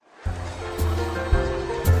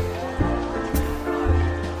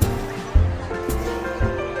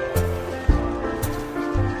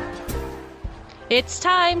It's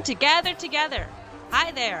time to gather together.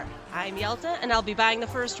 Hi there, I'm Yelta, and I'll be buying the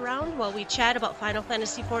first round while we chat about Final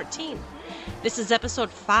Fantasy XIV. This is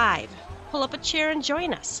episode 5. Pull up a chair and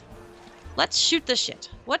join us. Let's shoot the shit.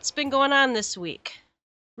 What's been going on this week?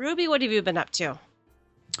 Ruby, what have you been up to?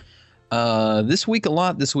 This week a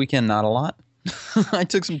lot, this weekend not a lot. I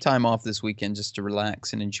took some time off this weekend just to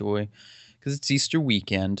relax and enjoy because it's Easter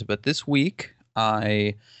weekend. But this week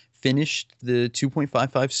I finished the 2.55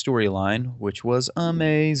 storyline, which was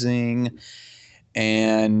amazing.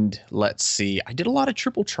 And let's see, I did a lot of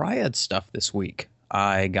triple triad stuff this week.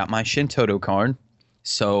 I got my Shintoto card.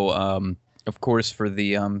 So, of course, for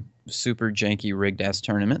the super janky rigged ass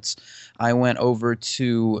tournaments, I went over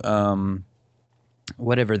to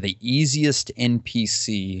whatever the easiest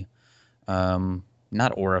NPC,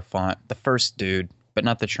 not Orifont, the first dude, but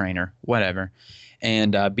not the trainer, whatever,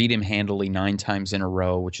 and beat him handily 9 times in a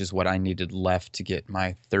row, which is what I needed left to get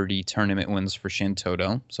my 30 tournament wins for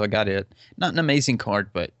Shintoto. So I got it. Not an amazing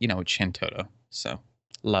card, but, you know, it's Shintoto, so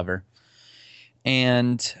love her.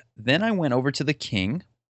 And then I went over to the king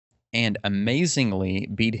and amazingly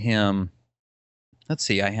beat him. Let's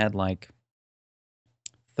see, I had like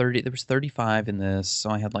 30, there was 35 in this,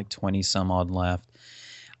 so I had like 20 some odd left.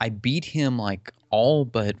 I beat him like all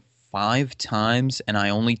but 5 times, and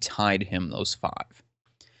I only tied him those 5.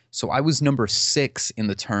 So I was number 6 in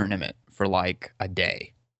the tournament for like a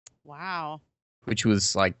day. Wow. Which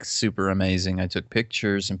was like super amazing. I took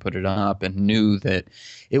pictures and put it up and knew that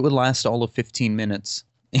it would last all of 15 minutes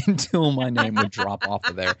until my name would drop off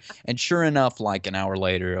of there. And sure enough, like an hour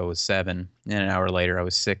later, I was 7. And an hour later, I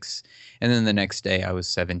was 6. And then the next day, I was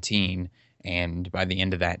 17. And by the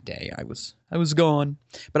end of that day, I was gone.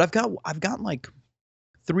 But I've got like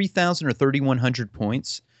 3,000 or 3,100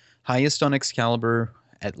 points. Highest on Excalibur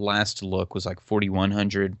at last look was like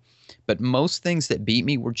 4,100. But most things that beat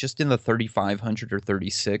me were just in the 3,500 or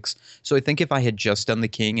 36. So I think if I had just done the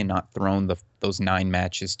king and not thrown those 9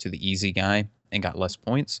 matches to the easy guy and got less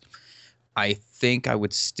points, I think I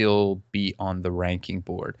would still be on the ranking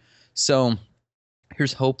board. So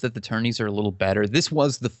here's hope that the tourneys are a little better. This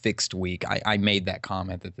was the fixed week. I made that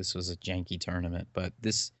comment that this was a janky tournament, but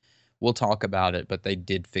this, we'll talk about it, but they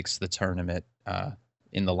did fix the tournament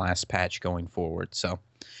in the last patch going forward. So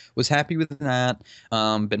was happy with that.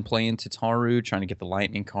 Been playing Tataru, trying to get the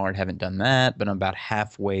lightning card. Haven't done that, but I'm about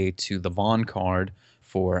halfway to the Vaughn card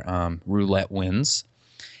for roulette wins.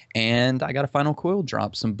 And I got a final coil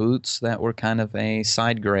drop, some boots that were kind of a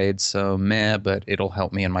side grade, so meh, but it'll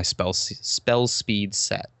help me in my spell speed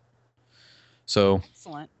set. So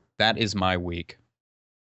Excellent. That is my week.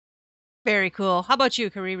 Very cool. How about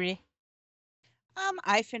you, Kariri?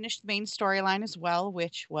 I finished the main storyline as well,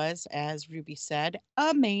 which was, as Ruby said,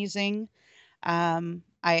 amazing.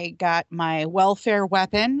 I got my welfare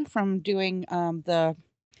weapon from doing the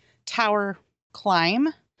tower climb.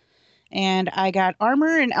 And I got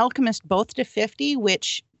armor and alchemist both to 50,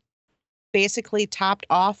 which basically topped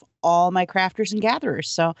off all my crafters and gatherers.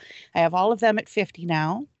 So I have all of them at 50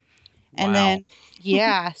 now. And then,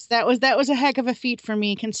 yes, that was a heck of a feat for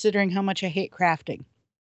me considering how much I hate crafting.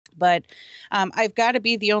 But I've got to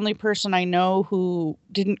be the only person I know who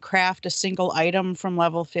didn't craft a single item from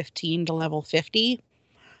level 15 to level 50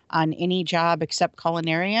 on any job except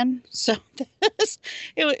culinarian. So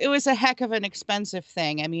it was a heck of an expensive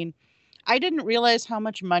thing. I mean, I didn't realize how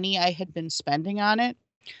much money I had been spending on it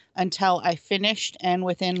until I finished. And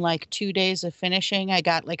within like 2 days of finishing, I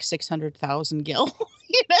got like 600,000 gil.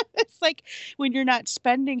 It's like when you're not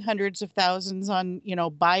spending hundreds of thousands on,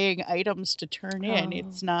 buying items to turn in,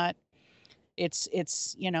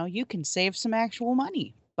 it's, you can save some actual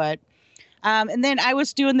money. But, and then I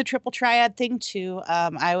was doing the triple triad thing too.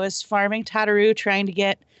 I was farming Tataru, trying to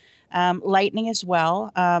get lightning as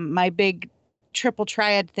well. My big triple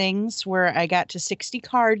triad things where I got to 60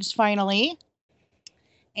 cards finally.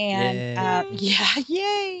 And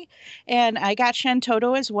yay. And I got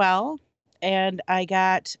Shintoto as well. And I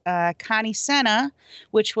got Connie Senna,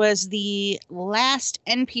 which was the last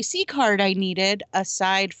NPC card I needed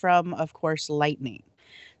aside from, of course, lightning.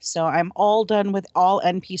 So I'm all done with all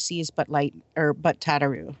NPCs but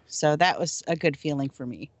Tataru. So that was a good feeling for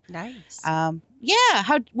me. Nice.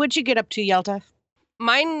 What'd you get up to, Yelta?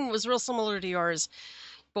 Mine was real similar to yours.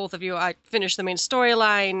 Both of you. I finished the main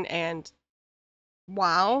storyline and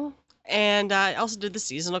wow. And I also did the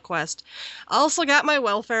seasonal quest. I also got my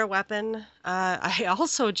welfare weapon. I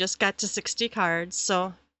also just got to 60 cards.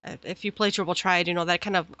 So if you play Triple Triad, that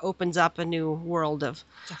kind of opens up a new world of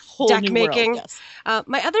deck making. World, yes.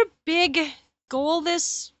 My other big goal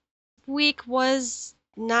this week was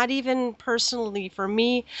not even personally for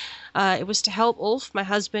me. It was to help Ulf, my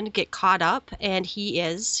husband, get caught up, and he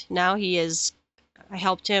is. I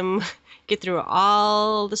helped him get through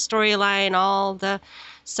all the storyline, all the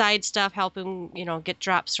side stuff, help him, get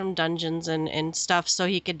drops from dungeons and stuff, so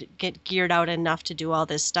he could get geared out enough to do all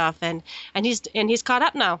this stuff. And he's caught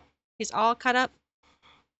up now. He's all caught up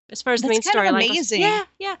as far as the main That's kind of storyline goes. amazing.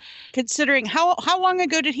 Yeah. Considering how long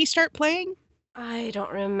ago did he start playing? I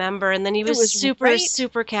don't remember. And then he It was was super, right-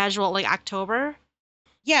 super casual, like October.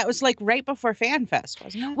 Yeah, it was like right before FanFest,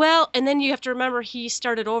 wasn't it? Well, and then you have to remember he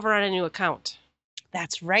started over on a new account,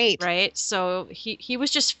 That's right. right? So he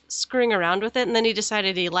was just screwing around with it, and then he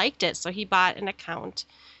decided he liked it, so he bought an account,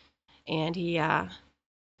 and he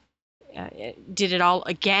did it all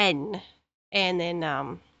again, and then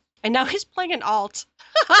and now he's playing an alt.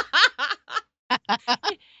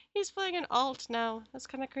 He's playing an alt now. That's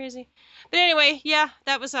kind of crazy. But anyway, yeah,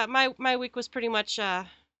 that was my week was pretty much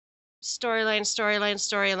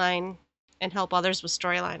storyline, and help others with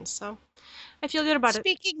storylines. So I feel good about it.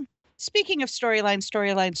 Speaking of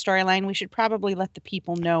storyline, we should probably let the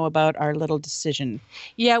people know about our little decision.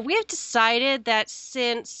 Yeah, we have decided that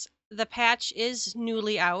since the patch is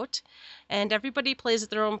newly out and everybody plays at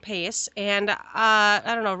their own pace, and I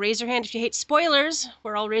don't know, raise your hand if you hate spoilers.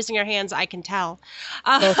 We're all raising our hands, I can tell.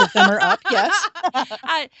 Both of them are up, yes.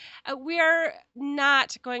 We are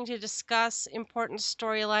not going to discuss important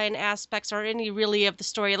storyline aspects or any really of the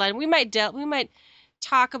storyline. We might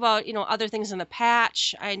talk about, other things in the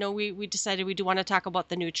patch. I know we decided we do want to talk about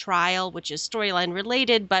the new trial, which is storyline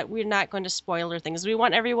related, but we're not going to spoiler things. We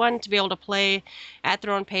want everyone to be able to play at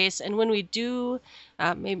their own pace. And when we do,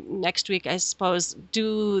 maybe next week, I suppose,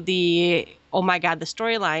 do the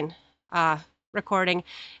storyline recording,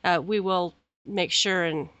 we will make sure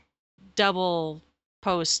and double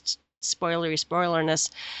post spoilerness,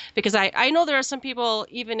 because I know there are some people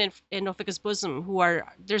even in Nofika's bosom who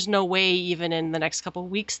there's no way even in the next couple of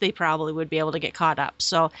weeks they probably would be able to get caught up.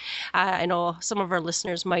 So I know some of our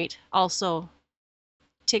listeners might also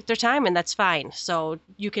take their time, and that's fine. So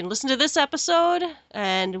you can listen to this episode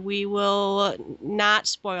and we will not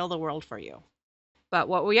spoil the world for you. But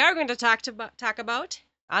what we are going to talk about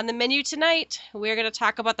on the menu tonight, we're going to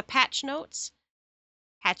talk about the patch notes,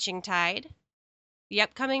 Hatching Tide, the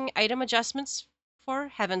upcoming item adjustments for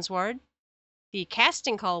Heavensward, the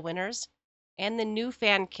casting call winners, and the new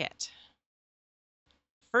fan kit.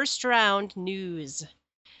 First round news.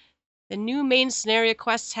 The new main scenario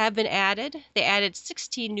quests have been added. They added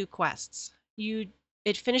 16 new quests.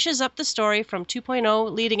 It finishes up the story from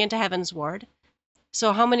 2.0 leading into Heavensward.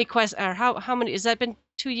 So how many quests, or how many, has that been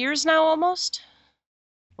 2 years now almost?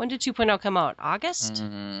 When did 2.0 come out? August?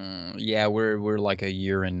 Yeah, we're like a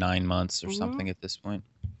year and 9 months or something at this point.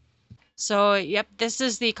 So, yep, this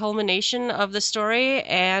is the culmination of the story,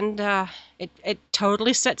 and it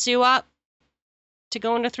totally sets you up to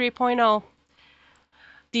go into 3.0.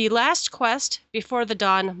 The last quest, Before the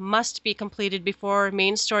Dawn, must be completed before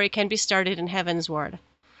main story can be started in Heavensward.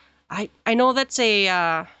 I know that's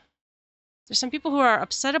there's some people who are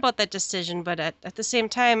upset about that decision, but at the same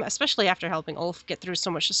time, especially after helping Ulf get through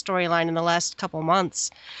so much of the storyline in the last couple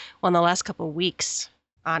months, in the last couple weeks,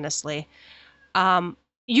 honestly,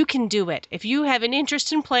 you can do it. If you have an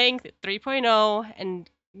interest in playing 3.0 and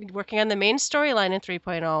working on the main storyline in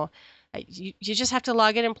 3.0, you just have to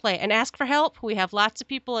log in and play and ask for help. We have lots of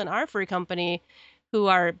people in our free company who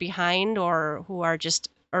are behind or who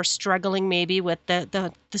are struggling maybe with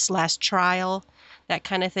this last trial, that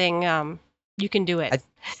kind of thing. You can do it.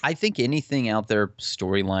 I think anything out there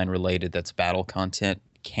storyline related that's battle content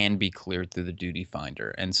can be cleared through the duty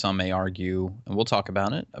finder. And some may argue, and we'll talk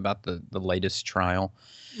about it, about the latest trial.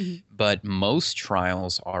 Mm-hmm. But most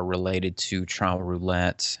trials are related to trial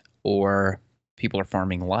roulette, or people are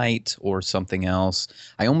farming light or something else.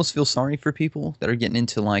 I almost feel sorry for people that are getting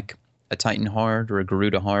into like a Titan Hard or a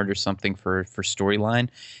Garuda Hard or something for storyline,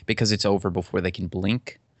 because it's over before they can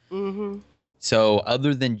blink. Mm-hmm. So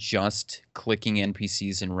other than just clicking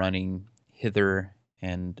NPCs and running hither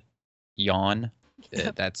and yon,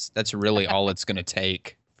 that's really all it's going to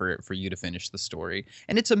take for you to finish the story.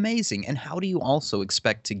 And it's amazing. And how do you also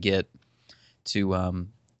expect to get to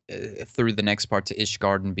through the next part to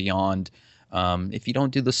Ishgard and beyond if you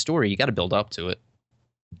don't do the story? You got to build up to it.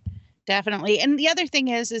 Definitely. And the other thing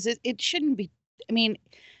is it shouldn't be, I mean,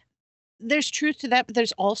 there's truth to that, but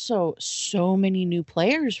there's also so many new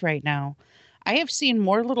players right now. I have seen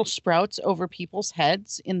more little sprouts over people's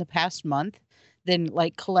heads in the past month than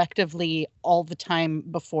like collectively all the time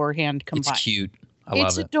beforehand combined. It's cute. I love it.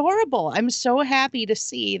 It's adorable. I'm so happy to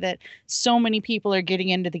see that so many people are getting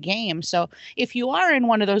into the game. So if you are in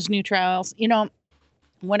one of those new trials,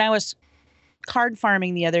 when I was card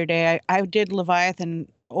farming the other day, I did Leviathan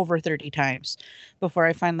over 30 times before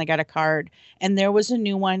I finally got a card. And there was a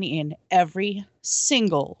new one in every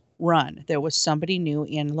single run. There was somebody new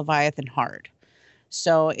in Leviathan Hard.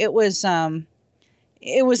 So it was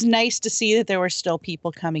nice to see that there were still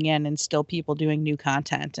people coming in and still people doing new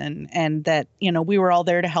content, and that, we were all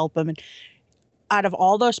there to help them. And out of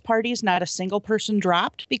all those parties, not a single person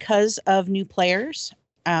dropped because of new players.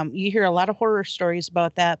 You hear a lot of horror stories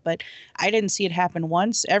about that, but I didn't see it happen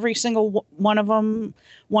once. Every single one of them,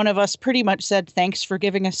 one of us pretty much said, thanks for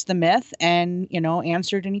giving us the myth, and,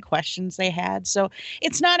 answered any questions they had. So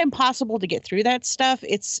it's not impossible to get through that stuff.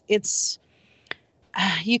 It's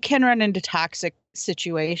you can run into toxic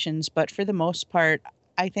situations, but for the most part,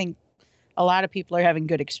 I think a lot of people are having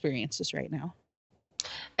good experiences right now.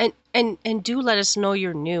 And do let us know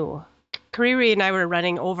you're new. Kariri and I were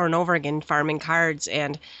running over and over again farming cards,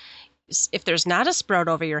 and if there's not a sprout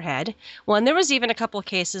over your head, well, and there was even a couple of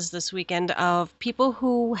cases this weekend of people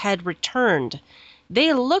who had returned.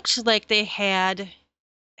 They looked like they had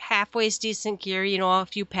halfway decent gear, a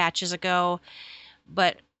few patches ago,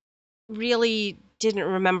 but really didn't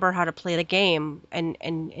remember how to play the game. And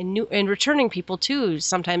returning people too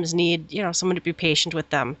sometimes need, someone to be patient with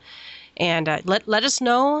them. And let us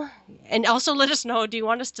know. And also let us know, do you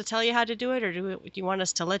want us to tell you how to do it, or do you want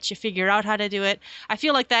us to let you figure out how to do it? I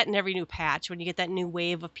feel like that in every new patch, when you get that new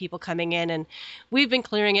wave of people coming in, and we've been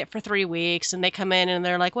clearing it for 3 weeks, and they come in and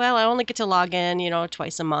they're like, well, I only get to log in,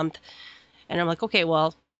 twice a month. And I'm like, okay,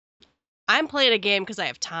 well, I'm playing a game because I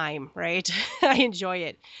have time, right? I enjoy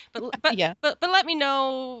it. But Yeah. But let me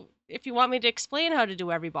know if you want me to explain how to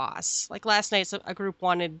do every boss. Like last night, a group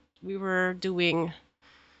we were doing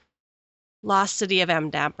Lost City of M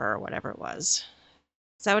Damper or whatever it was.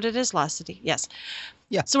 Is that what it is? Lost City? Yes.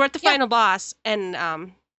 Yeah. So we're at the final boss, and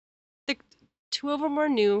the 2 of them were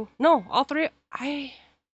new. No, all 3. I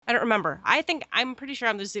don't remember. I'm pretty sure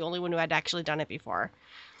I'm just the only one who had actually done it before.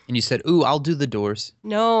 And you said, "Ooh, I'll do the doors."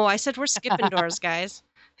 No, I said we're skipping doors, guys.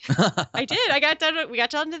 I did. I got done. We got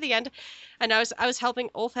down to the end, and I was helping.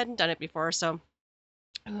 Ulf hadn't done it before, so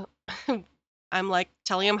I'm like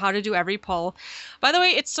telling him how to do every pull. By the way,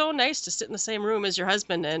 it's so nice to sit in the same room as your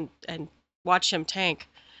husband and watch him tank.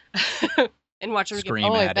 And watch him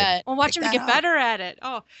Scream at it. Well, watch him Pick get that up. better at it.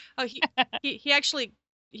 Oh, he actually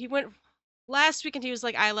went last weekend. He was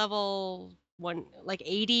like eye level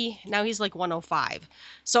 80. Now he's like 105.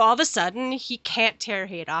 So all of a sudden he can't tear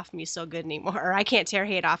hate off me so good anymore. Or I can't tear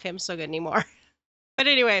hate off him so good anymore. But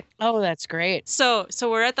anyway. Oh, that's great. So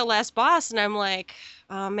we're at the last boss, and I'm like,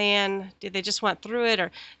 oh man, did they just went through it?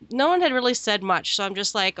 Or no one had really said much. So I'm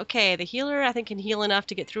just like, okay, the healer I think can heal enough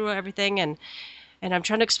to get through everything, and I'm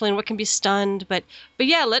trying to explain what can be stunned. But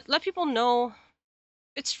yeah, let people know.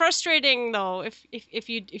 It's frustrating though if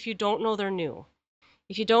you don't know they're new.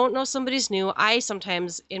 If you don't know somebody's new, I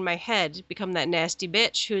sometimes in my head become that nasty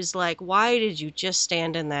bitch who's like, why did you just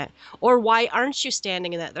stand in that? Or why aren't you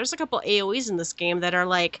standing in that? There's a couple AoEs in this game that are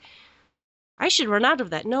like, I should run out of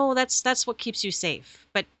that. No, that's what keeps you safe.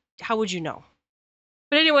 But how would you know?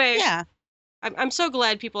 But anyway, Yeah. I'm so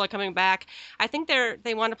glad people are coming back. I think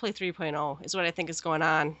they want to play 3.0 is what I think is going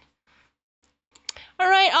on. All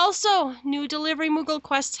right, also, new delivery Moogle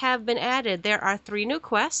quests have been added. There are 3 new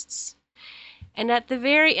quests. And at the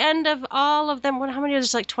very end of all of them, how many?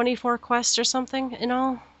 There's like 24 quests or something in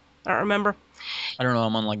all? I don't remember. I don't know.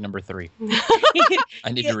 I'm on like number 3.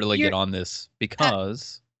 I need to really get on this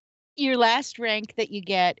because your last rank that you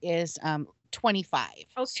get is 25.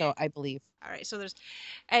 Okay. So I believe. All right. So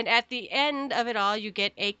and at the end of it all, you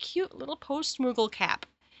get a cute little post-Moogle cap.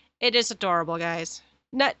 It is adorable, guys.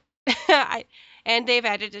 And they've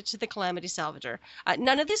added it to the Calamity Salvager.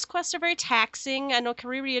 None of these quests are very taxing. I know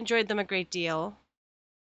Kariri enjoyed them a great deal.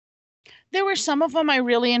 There were some of them I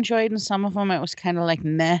really enjoyed, and some of them it was kind of like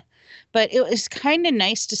meh. But it was kind of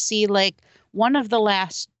nice to see, like, one of the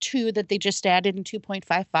last 2 that they just added in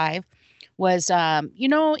 2.55 was, in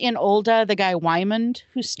Olda, the guy Wymond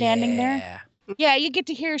who's standing there. Yeah, you get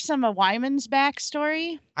to hear some of Wyman's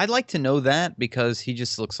backstory. I'd like to know that because he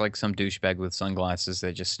just looks like some douchebag with sunglasses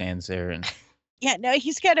that just stands there and yeah, no,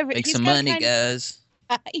 he's got a make some money, guys.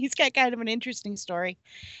 He's got kind of an interesting story.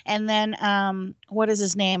 And then, what is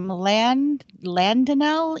his name?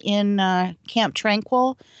 Landinel in Camp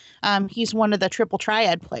Tranquil. He's one of the triple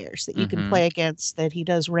triad players that you can play against. That he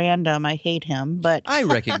does random. I hate him, but I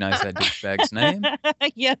recognize that douchebag's name.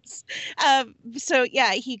 Yes. So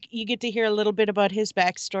yeah, you get to hear a little bit about his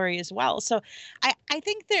backstory as well. So I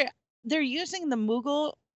think they're using the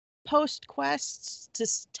Moogle post quests to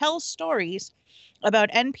tell stories,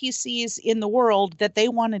 about NPCs in the world that they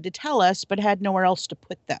wanted to tell us but had nowhere else to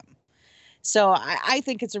put them. So I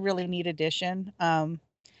think it's a really neat addition.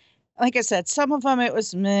 Like I said, some of them it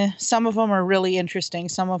was meh, some of them are really interesting,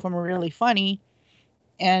 some of them are really funny,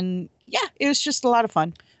 and yeah, it was just a lot of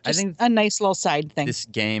fun. I Just think a nice little side thing. this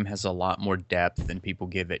game has a lot more depth than people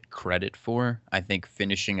give it credit for. I think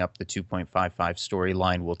finishing up the 2.55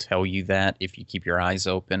 storyline will tell you that if you keep your eyes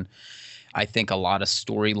open. I think a lot of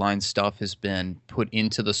storyline stuff has been put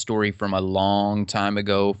into the story from a long time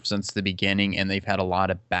ago, since the beginning, and they've had a lot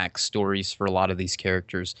of backstories for a lot of these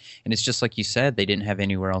characters. And it's just like you said, they didn't have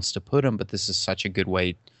anywhere else to put them, but this is such a good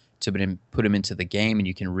way to put them into the game, and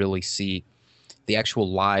you can really see the actual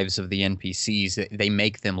lives of the NPCs. They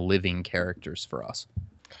make them living characters for us.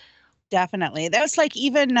 Definitely. That was like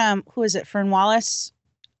even who is it, Fern Wallace,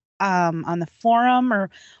 on the forum, or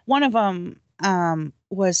one of them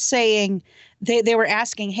was saying they were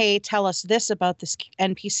asking, hey, tell us this about this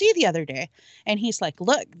NPC the other day. And he's like,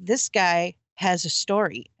 look, this guy has a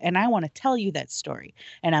story and I want to tell you that story.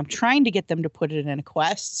 And I'm trying to get them to put it in a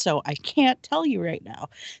quest, so I can't tell you right now.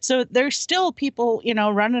 So there's still people,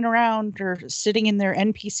 running around or sitting in their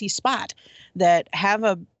NPC spot that have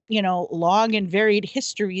a, long and varied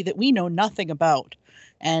history that we know nothing about.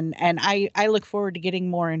 And I look forward to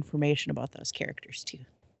getting more information about those characters too.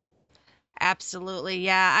 Absolutely.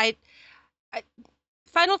 Yeah. I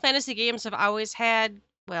Final Fantasy games have always had,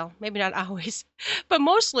 well, maybe not always, but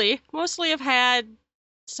mostly have had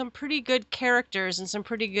some pretty good characters and some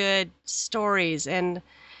pretty good stories. And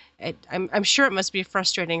I'm sure it must be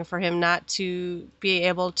frustrating for him not to be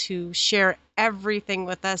able to share everything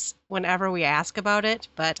with us whenever we ask about it.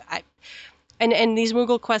 But and these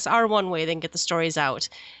Moogle quests are one way they can get the stories out.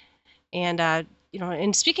 And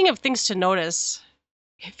and speaking of things to notice,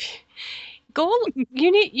 if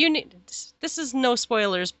you need this is no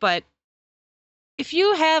spoilers, but if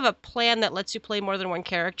you have a plan that lets you play more than one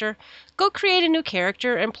character, go create a new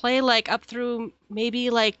character and play like up through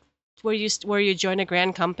maybe like where you join a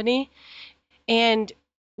grand company. And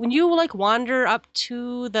when you like wander up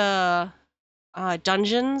to the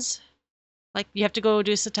dungeons, like you have to go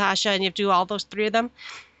do Satasha and you have to do all those 3 of them.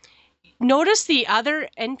 Notice the other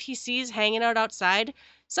NPCs hanging out outside.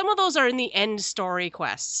 Some of those are in the end story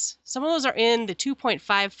quests. Some of those are in the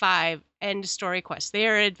 2.55 end story quests. They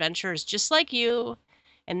are adventurers just like you,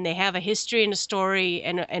 and they have a history and a story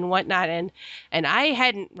and whatnot. And I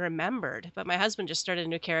hadn't remembered, but my husband just started a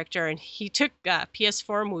new character, and he took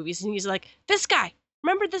PS4 movies, and he's like, this guy,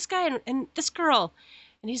 remember this guy and this girl?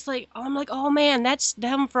 And he's like, oh, I'm like, oh man, that's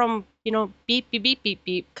them from, beep, beep, beep, beep,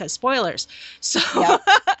 beep, because spoilers. So, yep.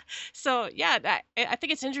 So yeah, I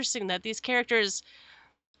think it's interesting that these characters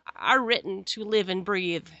are written to live and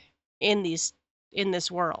breathe in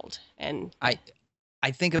this world. And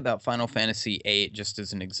I think about Final Fantasy VIII just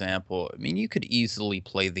as an example. I mean, you could easily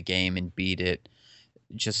play the game and beat it,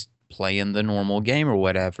 just playing the normal game or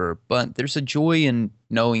whatever, but there's a joy in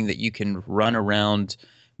knowing that you can run around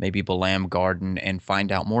maybe Balam Garden and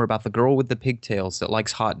find out more about the girl with the pigtails that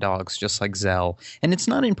likes hot dogs just like Zell. And it's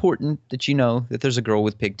not important that you know that there's a girl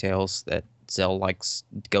with pigtails that Zell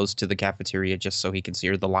goes to the cafeteria just so he can see,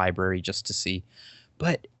 or the library just to see.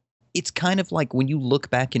 But it's kind of like when you look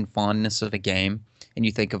back in fondness of a game and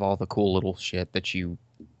you think of all the cool little shit that you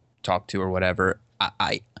talk to or whatever,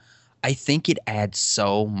 I think it adds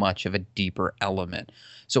so much of a deeper element.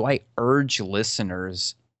 So I urge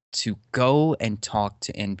listeners to go and talk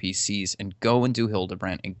to NPCs and go and do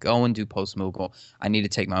Hildebrand and go and do Post Moogle. I need to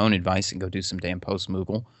take my own advice and go do some damn Post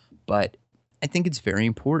Moogle, but I think it's very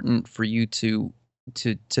important for you to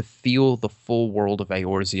feel the full world of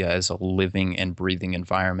Eorzea as a living and breathing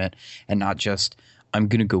environment, and not just, I'm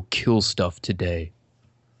going to go kill stuff today.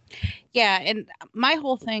 Yeah, and my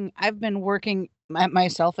whole thing, I've been working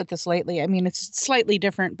myself at this lately. I mean, it's slightly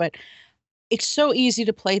different, but it's so easy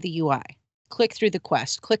to play the UI. Click through the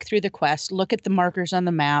quest, look at the markers on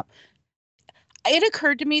the map. It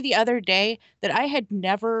occurred to me the other day that I had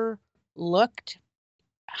never looked.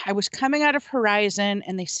 I was coming out of Horizon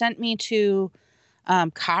and they sent me to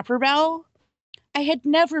Copperbell. I had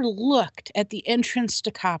never looked at the entrance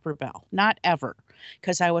to Copperbell, not ever,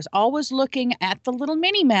 because I was always looking at the little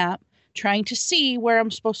mini map, trying to see where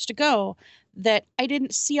I'm supposed to go, that I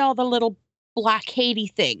didn't see all the little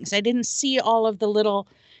blockadey things. I didn't see all of the little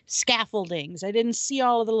scaffoldings. I didn't see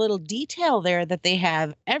all of the little detail there that they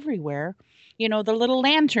have everywhere. The little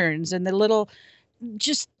lanterns and the little,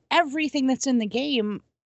 just everything that's in the game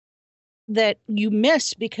that you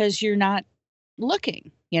miss because you're not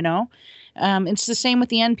looking, it's the same with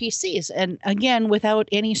the NPCs. And again, without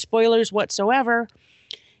any spoilers whatsoever,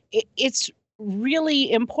 it's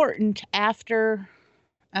really important after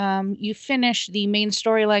you finish the main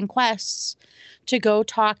storyline quests to go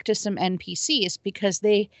talk to some NPCs because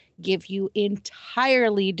they give you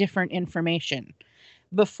entirely different information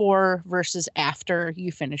before versus after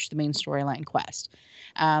you finish the main storyline quest.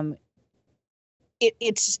 It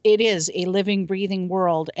is a living, breathing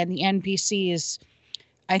world, and the NPCs,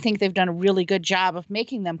 I think they've done a really good job of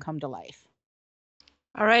making them come to life.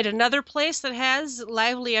 All right, another place that has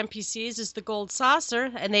lively NPCs is the Gold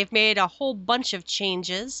Saucer, and they've made a whole bunch of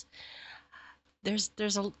changes. This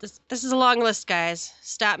is a long list, guys.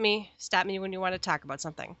 Stop me when you want to talk about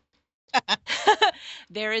something.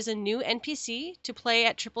 There is a new NPC to play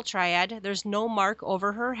at Triple Triad. There's no mark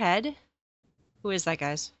over her head. Who is that,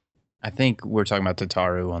 guys? I think we're talking about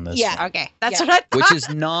Tataru on this Yeah. one. Okay, that's Yeah. what I thought. Which is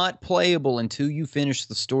not playable until you finish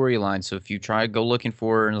the storyline. So if you try to go looking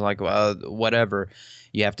for her and like, whatever,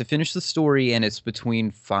 you have to finish the story, and it's between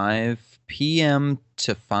 5 p.m.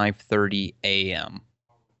 to 5:30 a.m.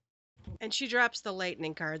 And she drops the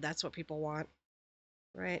lightning card. That's what people want,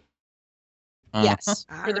 right? Yes,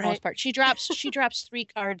 for the Alright. most part. She drops 3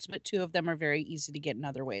 cards, but 2 of them are very easy to get in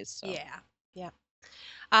other ways. So. Yeah.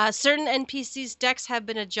 Certain NPCs' decks have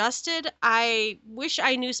been adjusted. I wish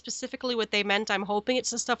I knew specifically what they meant. I'm hoping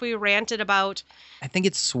it's the stuff we ranted about. I think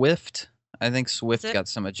it's Swift. I think Swift it? got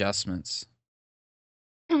some adjustments.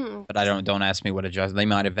 But I don't ask me what adjust. They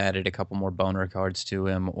might have added a couple more boner cards to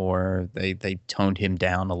him, or they toned him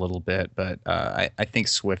down a little bit. But I think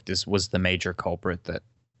Swift was the major culprit that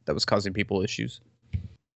was causing people issues.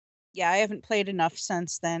 Yeah, I haven't played enough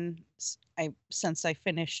since then. Since I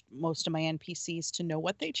finished most of my NPCs to know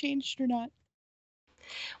what they changed or not.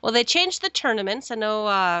 Well, they changed the tournaments. I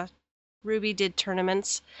know Ruby did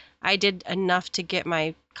tournaments. I did enough to get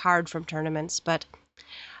my card from tournaments, but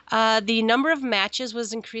the number of matches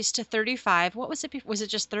was increased to 35. What was it? Was it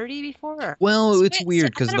just 30 before? Well, it's Wait, weird I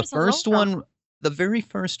thought because it the was a low first number. one, the very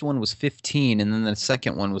first one was 15, and then the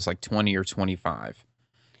second one was like 20 or 25.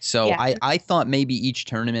 So Yeah. I thought maybe each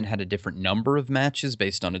tournament had a different number of matches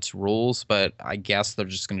based on its rules, but I guess they're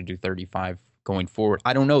just going to do 35 going forward.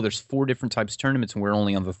 I don't know. There's 4 different types of tournaments, and we're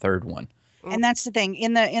only on the third one. And that's the thing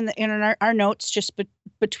in our notes, just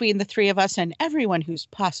between the 3 of us and everyone who's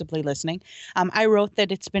possibly listening, I wrote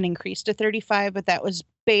that it's been increased to 35, but that was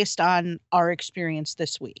based on our experience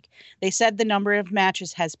this week. They said the number of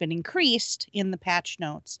matches has been increased in the patch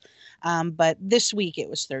notes, but this week it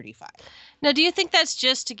was 35. Now, do you think that's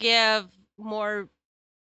just to give more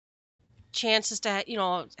chances to,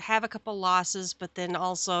 have a couple losses, but then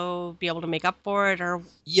also be able to make up for it? Or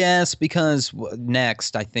Yes, because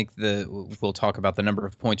next I think we'll talk about the number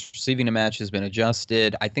of points receiving a match has been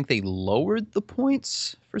adjusted. I think they lowered the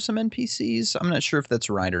points for some NPCs. I'm not sure if that's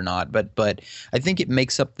right or not, but I think it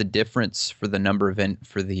makes up the difference for the number of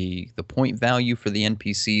for the point value for the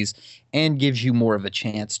NPCs, and gives you more of a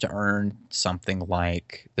chance to earn something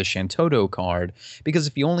like the Shantoto card. Because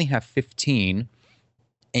if you only have 15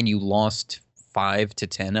 and you lost 5 to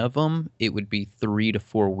 10 of them, it would be 3 to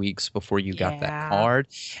 4 weeks before you got that Yeah. card.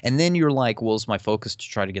 And then you're like, well, is my focus to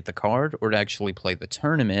try to get the card or to actually play the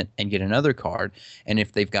tournament and get another card? And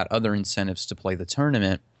if they've got other incentives to play the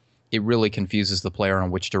tournament, it really confuses the player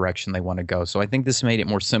on which direction they want to go. So I think this made it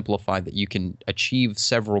more simplified that you can achieve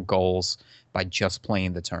several goals by just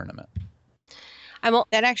playing the tournament.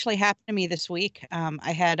 That actually happened to me this week.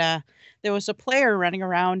 There was a player running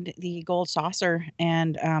around the Gold Saucer,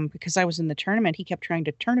 and because I was in the tournament, he kept trying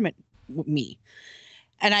to tournament me,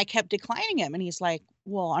 and I kept declining him. And he's like,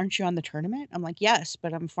 "Well, aren't you on the tournament?" I'm like, "Yes,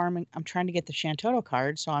 but I'm farming. I'm trying to get the Shantoto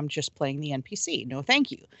card, so I'm just playing the NPC. No,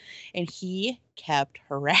 thank you." And he kept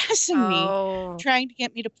harassing me, trying to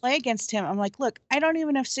get me to play against him. I'm like, "Look, I don't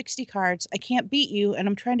even have 60 cards. I can't beat you, and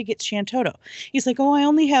I'm trying to get Shantoto." He's like, "Oh, I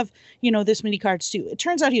only have, this many cards too." It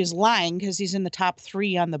turns out he was lying because he's in the top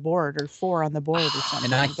 3 on the board or 4 on the board or something.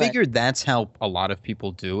 And I but- figured that's how a lot of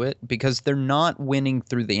people do it, because they're not winning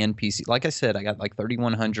through the NPC. Like I said, I got like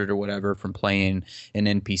 3,100 or whatever from playing an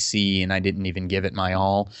NPC, and I didn't even give it my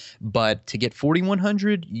all. But to get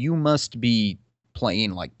 4,100, you must be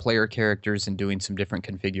playing like player characters and doing some different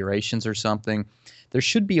configurations or something. There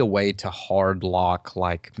should be a way to hard lock,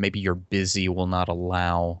 like maybe your busy will not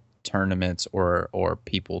allow tournaments or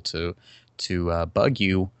people to bug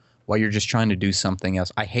you while you're just trying to do something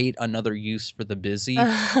else. I hate another use for the busy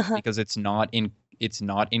because it's not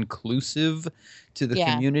inclusive to the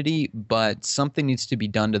community, but something needs to be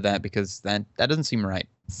done to that, because that doesn't seem right.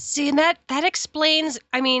 See, and that explains,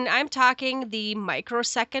 I'm talking the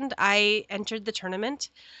microsecond I entered the tournament,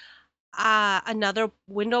 another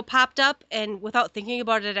window popped up, and without thinking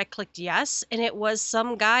about it, I clicked yes, and it was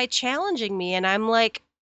some guy challenging me, and I'm like,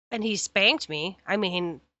 and he spanked me. I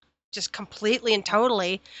mean, just completely and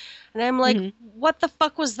totally. And I'm like, Mhm. what the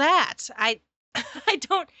fuck was that? I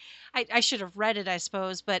don't, I should have read it, I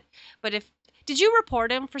suppose. But if, did you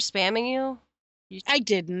report him for spamming you? You I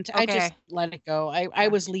didn't. I just okay. let it go. I Yeah.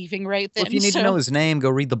 was leaving right Well, if then, you need to know so his name, go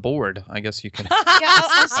read the board. I guess you could. yeah,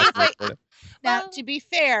 I'll see if I. report it. Now, Well, to be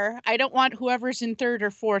fair, I don't want whoever's in third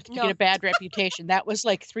or fourth to get no. a bad reputation. That was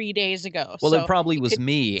like 3 days ago, Well, it so probably it was could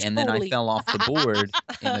me, and then I totally. fell off the board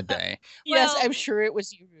in a day. Yes, Well, I'm sure it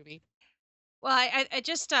was you, Ruby. well, I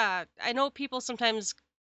just I know people sometimes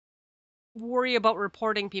worry about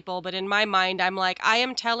reporting people, but in my mind, I'm like, I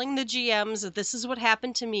am telling the GMs that this is what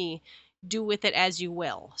happened to me. Do with it as you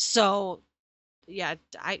will. So, yeah,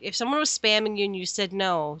 if someone was spamming you and you said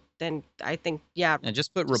no, then I think, yeah. And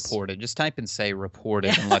just put Just- reported. Just type and say reported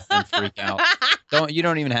Yeah. and let them freak out. You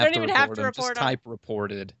don't even have Don't to even have report to them. report Just 'em. type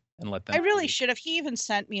reported and let them I really freak. should have. He even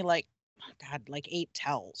sent me like, oh God, like 8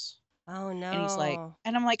 tells. Oh And he's like, no.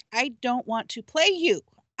 and I'm like, I don't want to play you.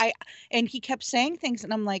 I and he kept saying things,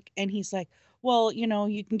 and I'm like, and he's like, well,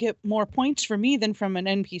 you can get more points from me than from an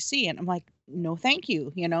NPC. And I'm like, no, thank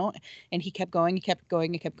you. And he kept going, he kept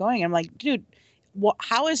going, he kept going. I'm like, dude,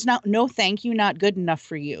 how is not no thank you not good enough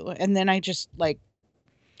for you? And then I just like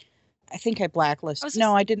I think I blacklisted.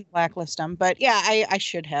 No, I didn't blacklist him, but yeah, I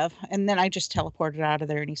should have. And then I just teleported out of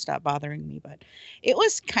there and he stopped bothering me. But it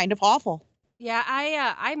was kind of awful. Yeah,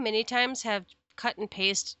 I many times have cut and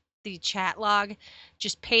paste the chat log,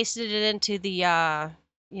 just pasted it into the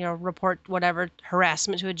report whatever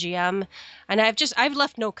harassment to a GM, and I've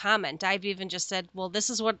left no comment. I've even just said, well, this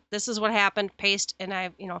is what happened, paste, and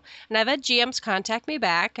I've had GMs contact me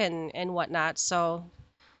back and whatnot. So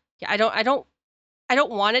yeah, I don't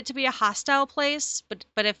want it to be a hostile place, but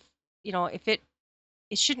if it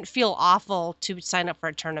shouldn't feel awful to sign up for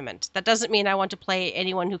a tournament. That doesn't mean I want to play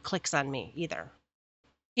anyone who clicks on me either.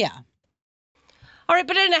 Yeah. All right,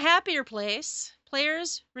 but in a happier place,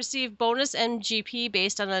 players receive bonus MGP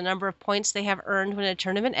based on the number of points they have earned when a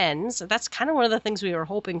tournament ends. That's kind of one of the things we were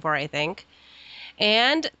hoping for, I think.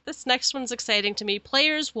 And this next one's exciting to me.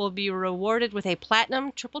 Players will be rewarded with a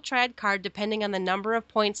platinum triple trad card depending on the number of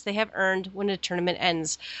points they have earned when a tournament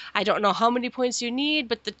ends. I don't know how many points you need,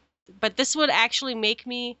 but this would actually make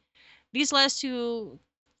me, these last two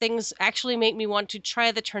things actually make me want to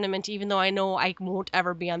try the tournament even though I know I won't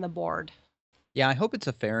ever be on the board. Yeah, I hope it's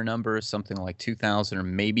a fair number, something like 2,000 or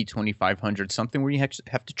maybe 2,500, something where you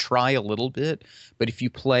have to try a little bit. But if you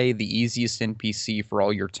play the easiest NPC for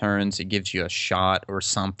all your turns, it gives you a shot or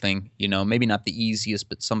something. Maybe not the easiest,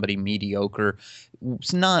 but somebody mediocre.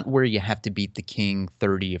 It's not where you have to beat the king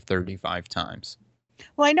 30 of 35 times.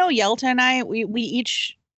 Well, I know Yelta and I, we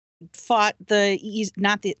each fought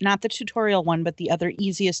not the tutorial one, but the other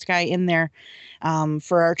easiest guy in there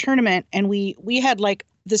for our tournament, and we had like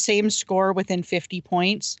the same score within 50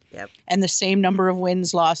 points. Yep. And the same number of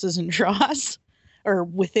wins, losses, and draws, or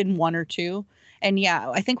within 1 or 2. And yeah,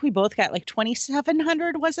 I think we both got like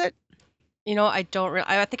 2,700, was it? I don't really.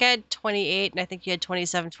 I think I had 28, and I think you had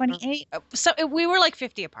 27. 28? So we were like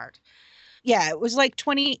 50 apart. Yeah, it was like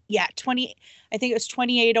 20. Yeah, 20. I think it was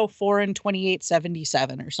 2804 and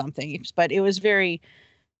 2877 or something. But it was very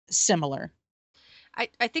similar.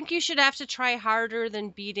 I think you should have to try harder than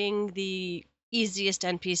beating the easiest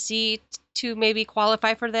NPC to maybe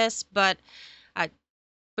qualify for this. But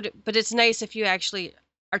it's nice if you actually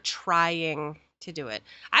are trying to do it.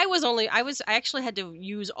 I actually had to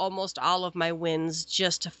use almost all of my wins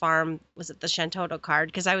just to farm. Was it the Shantoto card?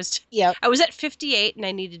 Because I was at 58 and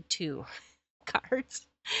I needed 2 cards.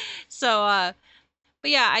 So,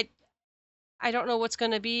 but yeah, I don't know what's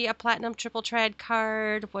going to be a platinum triple trad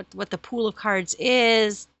card, what the pool of cards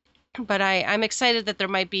is, but I'm excited that there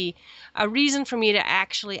might be a reason for me to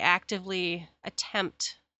actually actively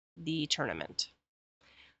attempt the tournament.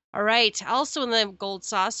 All right. Also in the Gold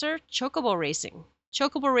Saucer, Chocobo Racing.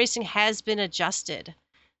 Chocobo Racing has been adjusted.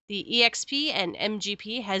 The EXP and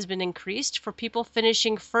MGP has been increased for people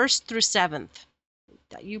finishing 1st through 7th.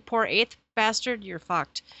 You poor 8th bastard, you're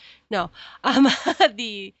fucked. No.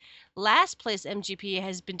 The last place MGP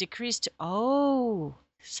has been decreased to...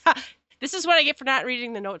 this is what I get for not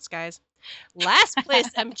reading the notes, guys. Last place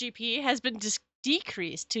MGP has been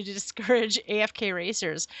decreased to discourage AFK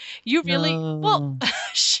racers. You really... No. Well,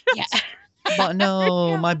 Yeah. But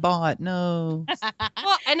no, my bot, no.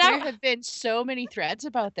 Well, and there have been so many threads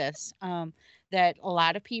about this that a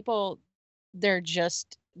lot of people, they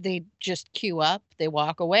just queue up, they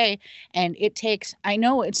walk away, and it takes, I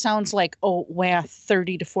know it sounds like,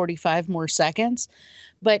 30 to 45 more seconds,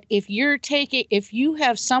 but if you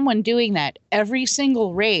have someone doing that every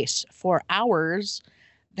single race for hours,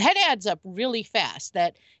 that adds up really fast.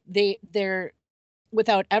 That they're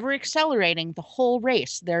without ever accelerating the whole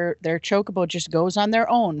race, their chocobo just goes on their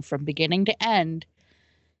own from beginning to end.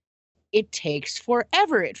 It takes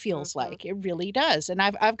forever, it feels Mhm. like. It really does. And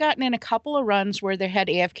I've gotten in a couple of runs where they had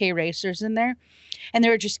AFK racers in there and they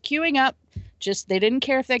were just queuing up. Just they didn't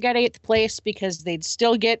care if they got 8th place because they'd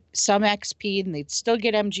still get some XP and they'd still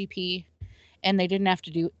get MGP and they didn't have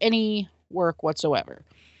to do any work whatsoever.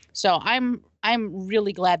 So I'm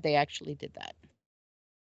really glad they actually did that.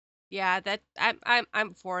 Yeah, that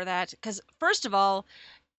I'm for that because first of all,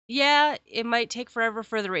 yeah, it might take forever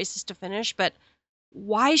for the races to finish, but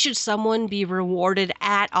why should someone be rewarded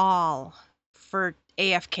at all for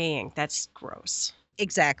AFKing? That's gross.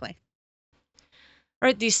 Exactly. All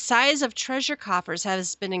right, the size of treasure coffers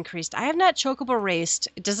has been increased. I have not chocobo raced.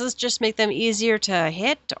 Does this just make them easier to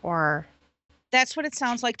hit, or? That's what it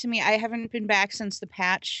sounds like to me. I haven't been back since the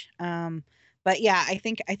patch. But yeah, I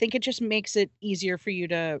think it just makes it easier for you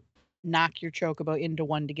to knock your chocobo into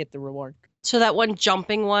one to get the reward. So that one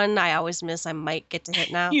jumping one I always miss, I might get to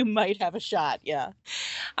hit now. You might have a shot, yeah.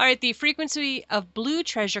 All right, the frequency of blue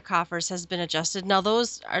treasure coffers has been adjusted. Now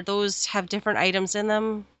those have different items in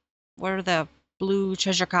them? What are the blue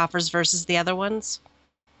treasure coffers versus the other ones?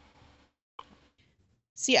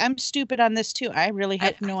 See, I'm stupid on this too. I really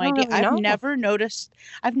have I no don't idea. really know.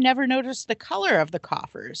 I've never noticed the color of the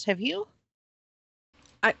coffers. Have you?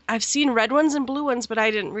 I've seen red ones and blue ones, but I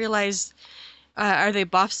didn't realize. Are they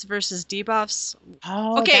buffs versus debuffs?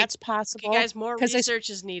 Oh, Okay, that's possible. Okay, guys, more 'Cause research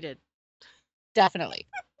is needed. Definitely.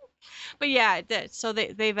 But yeah, so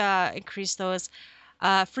they've increased those.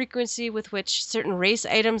 Frequency with which certain race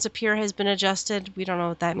items appear has been adjusted. We don't know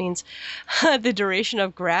what that means. The duration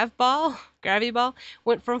of gravity ball,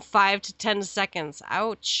 went from 5 to 10 seconds.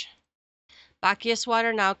 Ouch. Bacchus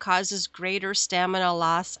water now causes greater stamina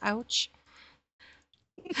loss. Ouch.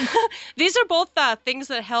 These are both things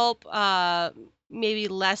that help maybe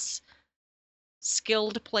less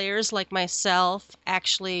skilled players like myself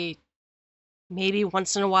actually maybe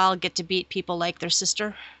once in a while get to beat people like their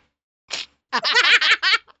sister.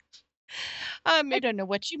 I don't know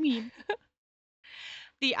what you mean.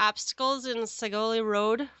 The obstacles in Sagoli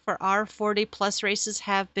Road for R40 plus races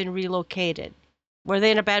have been relocated. Were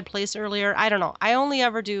they in a bad place earlier? I don't know. I only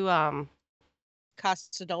ever do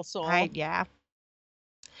Costa del Sol. yeah.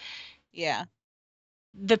 Yeah.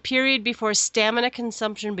 The period before stamina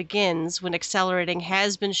consumption begins when accelerating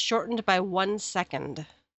has been shortened by 1 second.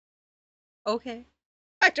 Okay.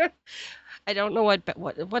 I don't know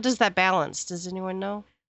what does that balance? Does anyone know?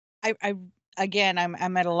 I again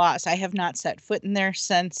I'm at a loss. I have not set foot in there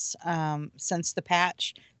since the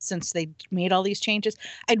patch, since they made all these changes.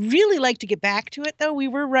 I'd really like to get back to it though. We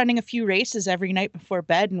were running a few races every night before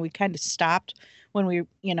bed and we kind of stopped when we,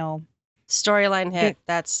 Storyline hit.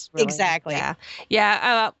 That's really, exactly.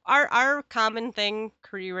 Yeah. Our common thing,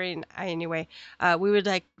 career anyway, we would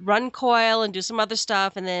like run coil and do some other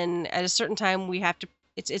stuff, and then at a certain time we have to.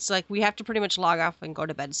 It's like we have to pretty much log off and go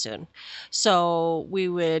to bed soon. So we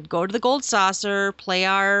would go to the Gold Saucer, play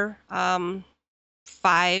our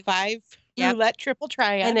 5 Yep. Roulette triple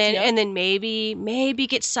triads, and then maybe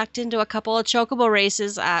get sucked into a couple of chocobo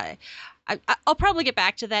races. I'll probably get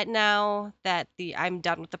back to that now that I'm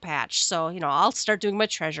done with the patch. So, I'll start doing my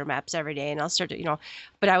treasure maps every day and I'll start to,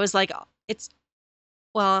 but I was like,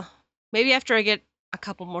 maybe after I get a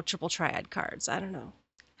couple more triple triad cards. I don't know.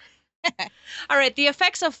 All right. The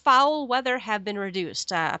effects of foul weather have been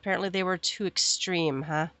reduced. Apparently they were too extreme,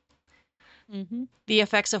 huh? Mm-hmm. The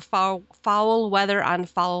effects of foul weather on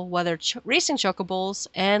foul weather racing chocobos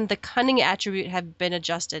and the cunning attribute have been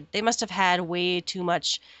adjusted. They must have had way too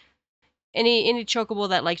much. Any chocobo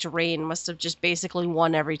that liked rain must have just basically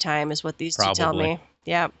won every time, is what these two tell me.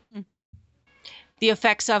 Yeah. Mm. The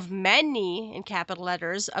effects of many, in capital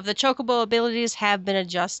letters, of the chocobo abilities have been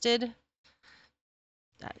adjusted.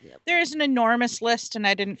 There is an enormous list, and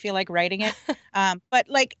I didn't feel like writing it. But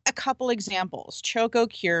like a couple examples: Choco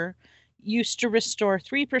Cure used to restore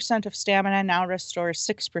 3% of stamina, now restores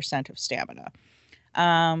 6% of stamina.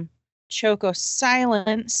 Choco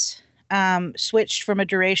Silence. Switched from a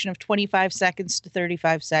duration of 25 seconds to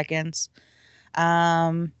 35 seconds.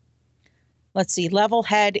 Let's see. Level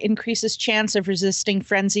Head increases chance of resisting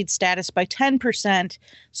frenzied status by 10%,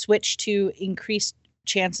 switch to increased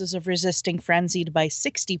chances of resisting frenzied by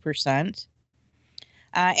 60%,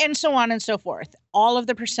 and so on and so forth. All of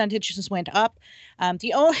the percentages went up.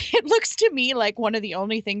 It looks to me like one of the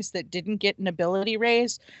only things that didn't get an ability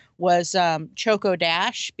raise was Choco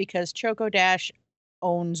Dash, because Choco Dash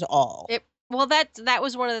owns all. Well, that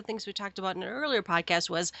was one of the things we talked about in an earlier podcast,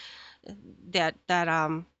 was that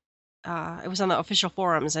it was on the official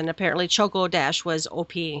forums, and apparently Choco Dash was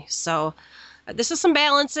OP. So this is some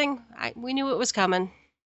balancing. We knew it was coming.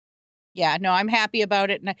 Yeah, no, I'm happy about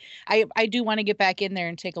it, and I do want to get back in there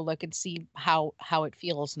and take a look and see how it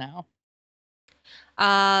feels now.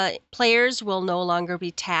 Players will no longer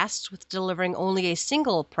be tasked with delivering only a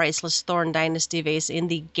single priceless Thorn Dynasty vase in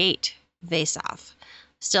the gate vase-off.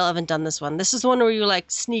 Still haven't done this one. This is the one where you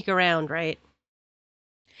like sneak around, right?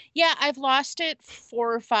 Yeah, I've lost it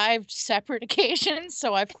 4 or 5 separate occasions,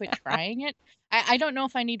 so I've quit trying it. I don't know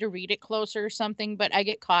if I need to read it closer or something, but I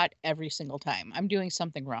get caught every single time. I'm doing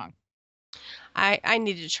something wrong. I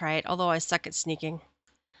needed to try it, although I suck at sneaking.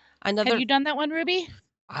 Have you done that one, Ruby?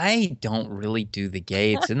 I don't really do the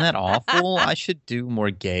gates. Isn't that awful? I should do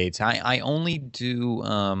more gates. I only do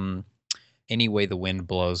any way the wind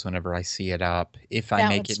blows whenever I see it up. If I That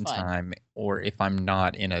make one's it in fun. time, or if I'm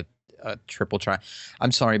not in a triple try.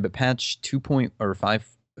 I'm sorry, but patch 2 point or 5.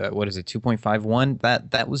 What is it? 2.51.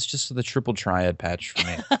 That was just the triple triad patch for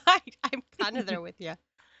me. I'm kind of there with you.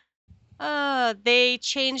 They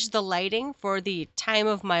changed the lighting for the Time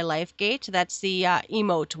of My Life gate. That's the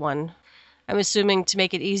emote one. I'm assuming to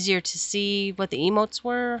make it easier to see what the emotes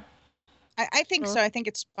were. I think Sure. so. I think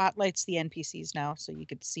it spotlights the NPCs now, so you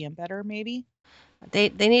could see them better, maybe. They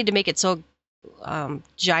need to make it so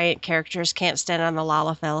giant characters can't stand on the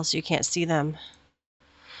Lalafell, so you can't see them.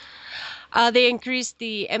 They increased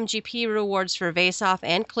the MGP rewards for Vase-Off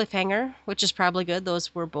and Cliffhanger, which is probably good.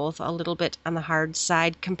 Those were both a little bit on the hard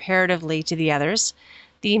side comparatively to the others.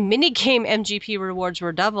 The minigame MGP rewards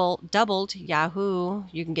were doubled. Yahoo!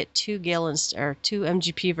 You can get 2 or 2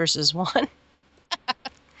 MGP versus 1.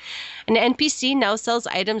 An NPC now sells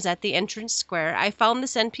items at the entrance square. I found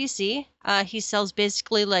this NPC. He sells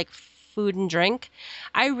basically like food and drink.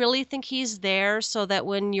 I really think he's there so that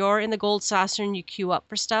when you're in the gold saucer and you queue up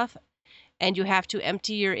for stuff and you have to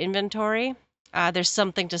empty your inventory, there's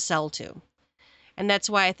something to sell to. And that's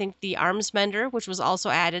why I think the arms mender, which was also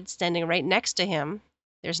added, standing right next to him,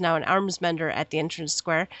 there's now an arms mender at the entrance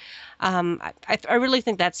square. I really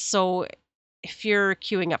think that's so. If you're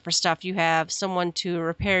queuing up for stuff, you have someone to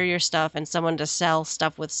repair your stuff and someone to sell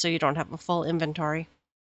stuff with so you don't have a full inventory.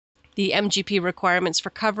 The MGP requirements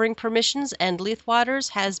for covering permissions and Leafwaters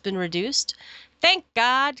has been reduced. Thank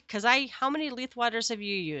God, because how many Leafwaters have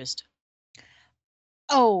you used?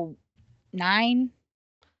 Oh, 9,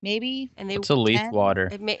 maybe. And they It's a leaf 10? water.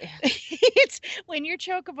 It's when you're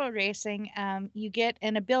chocobo racing, you get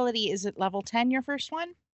an ability. Is it level 10, your first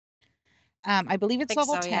one? I believe it's think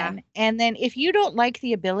level so, 10. yeah. And then if you don't like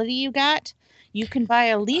the ability you got, you can buy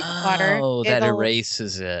a leaf water. Oh, that It'll-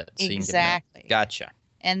 erases it. So you can get Exactly. Gotcha.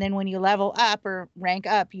 And then when you level up or rank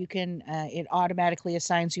up, you can it automatically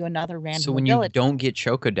assigns you another random So when ability. you don't get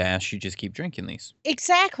Choco Dash, you just keep drinking these.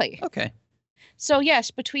 Exactly. Okay. So yes,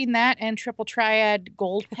 between that and triple triad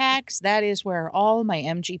gold packs, that is where all my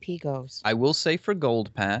MGP goes. I will say for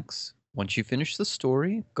gold packs, once you finish the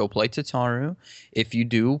story, go play Tataru. If you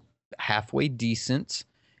do halfway decent,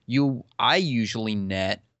 I usually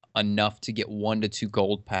net enough to get 1 to 2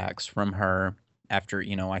 gold packs from her after,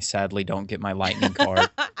 I sadly don't get my lightning card.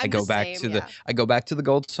 I go back to the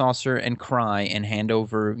gold saucer and cry and hand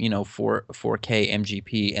over, 4K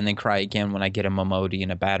MGP and then cry again when I get a Momodi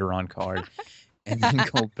and a Batteron card. And then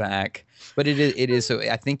go back. But it is so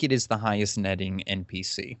I think it is the highest netting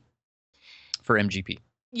NPC for MGP.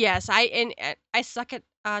 Yes, I suck at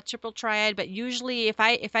triple triad, but usually if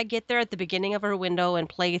I get there at the beginning of her window and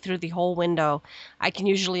play through the whole window, I can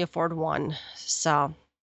usually afford 1. So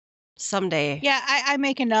someday. Yeah, I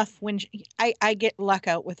make enough when I get luck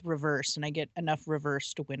out with reverse, and I get enough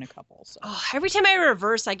reverse to win a couple. So. Oh, every time I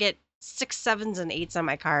reverse, I get 6, 7s, and 8s on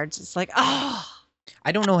my cards. It's like, oh.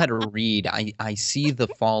 I don't know how to read. I see the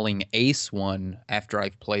falling ace one after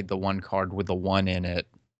I've played the one card with a 1 in it.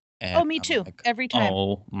 And Me I'm too. like, Every time.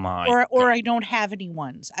 Oh my. Or God. I don't have any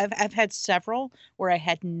 1s. I've had several where I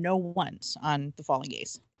had no 1s on the falling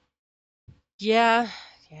ace. Yeah.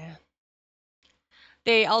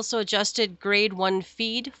 They also adjusted grade 1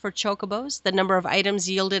 feed for chocobos. The number of items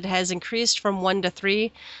yielded has increased from 1 to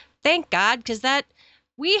 3. Thank God, because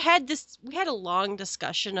we had a long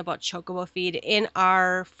discussion about chocobo feed in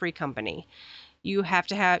our free company. You have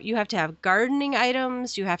to have gardening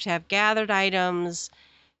items, you have to have gathered items,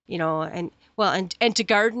 and to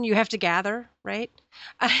garden you have to gather, right?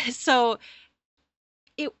 So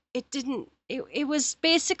it was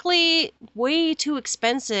basically way too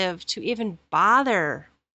expensive to even bother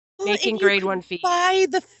making grade 1 feed. Buy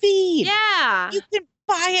the feed. Yeah. You can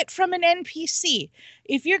buy it from an NPC.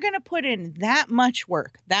 If you're going to put in that much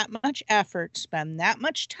work, that much effort, spend that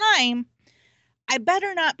much time, I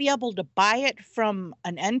better not be able to buy it from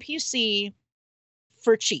an NPC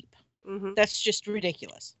for cheap. Mm-hmm. That's just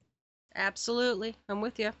ridiculous. Absolutely. I'm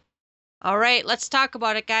with you. All right, let's talk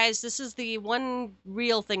about it, guys. This is the one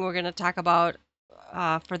real thing we're going to talk about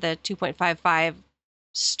for the 2.55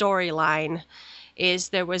 storyline. Is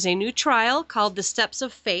there was a new trial called the Steps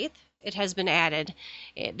of Faith. It has been added.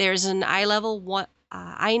 There's an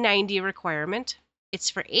I-90 requirement. It's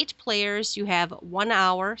for 8 players. You have 1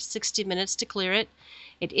 hour, 60 minutes to clear it.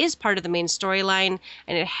 It is part of the main storyline,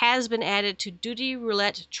 and it has been added to Duty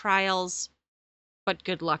Roulette trials. But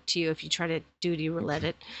good luck to you if you try to duty roulette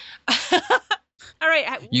it. All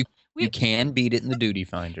right, You can beat it in the Duty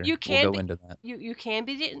Finder. You can we'll go into that. You can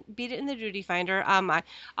beat it in the Duty Finder.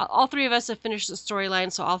 All 3 of us have finished the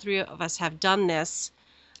storyline, so all 3 of us have done this.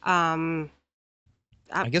 I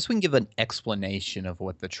guess we can give an explanation of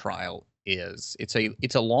what the trial is. It's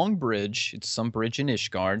a long bridge. It's some bridge in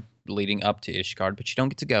Ishgard leading up to Ishgard, but you don't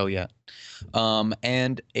get to go yet.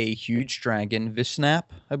 And a huge dragon, Vishnap,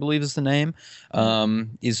 I believe is the name,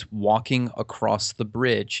 is walking across the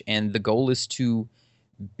bridge, and the goal is to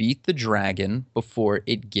beat the dragon before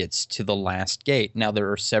it gets to the last gate. Now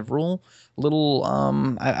there are several little,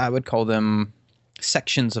 I would call them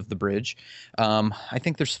sections of the bridge. I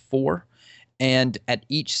think there's 4. And at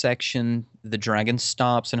each section, the dragon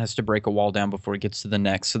stops and has to break a wall down before it gets to the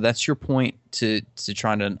next. So that's your point to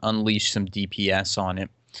try to unleash some DPS on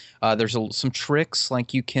it. There's some tricks,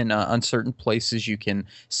 like you can, on certain places, you can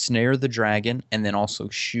snare the dragon and then also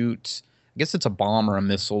shoot, I guess it's a bomb or a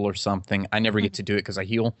missile or something. I never get to do it because I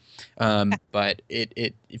heal. But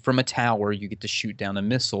it from a tower, you get to shoot down a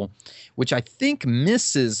missile, which I think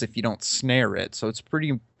misses if you don't snare it. So it's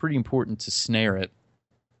pretty important to snare it.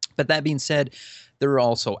 But that being said, there are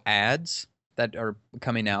also ads that are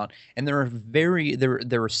coming out, and there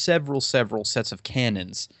are several sets of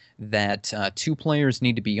cannons that 2 players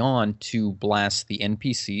need to be on to blast the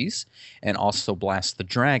NPCs and also blast the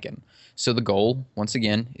dragon. So the goal, once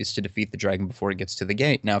again, is to defeat the dragon before it gets to the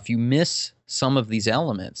gate. Now, if you miss some of these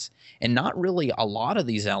elements, and not really a lot of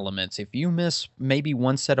these elements, if you miss maybe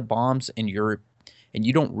one set of bombs and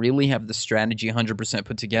you don't really have the strategy 100%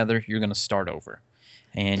 put together, you're going to start over.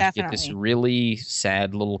 And you get this really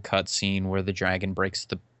sad little cutscene where the dragon breaks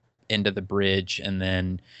the end of the bridge, and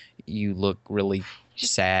then you look really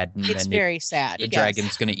sad. And it's very sad. The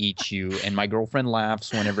dragon's going to eat you. And my girlfriend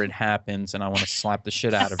laughs whenever it happens, and I want to slap the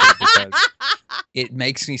shit out of her because it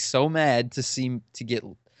makes me so mad to get.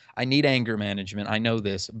 I need anger management. I know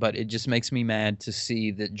this, but it just makes me mad to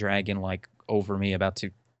see the dragon like over me, about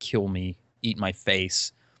to kill me, eat my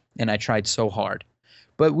face. And I tried so hard.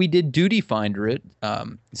 But we did Duty Finder it.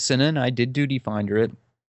 Senna and I did Duty Finder it.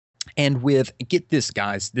 And get this,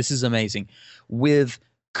 guys, this is amazing. With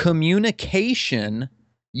communication,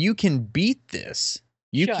 you can beat this.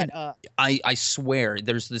 Shut up. I swear,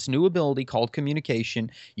 there's this new ability called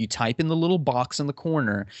communication. You type in the little box in the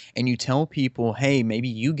corner, and you tell people, hey, maybe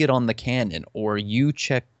you get on the cannon, or you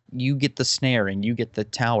get the snare, and you get the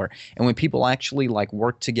tower. And when people actually like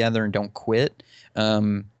work together and don't quit,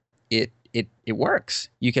 it works.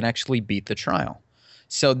 You can actually beat the trial.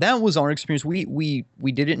 So that was our experience. We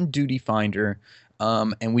did it in Duty Finder,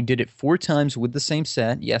 and we did it 4 times with the same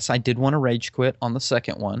set. Yes, I did want to rage quit on the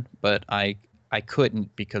second one, but I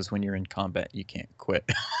couldn't, because when you're in combat, you can't quit.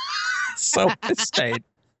 So I stayed.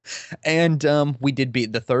 And we did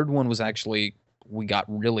beat the third one. Was actually, we got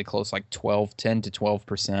really close, like 10 to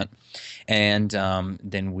 12%. And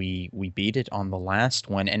then we beat it on the last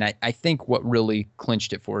one. And I think what really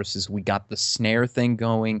clinched it for us is we got the snare thing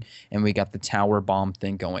going and we got the tower bomb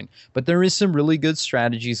thing going. But there is some really good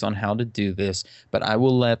strategies on how to do this. But I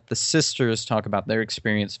will let the sisters talk about their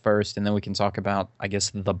experience first, and then we can talk about, I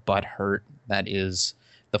guess, the butt hurt that is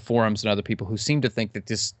the forums and other people who seem to think that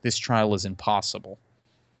this trial is impossible.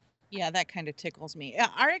 Yeah, that kind of tickles me.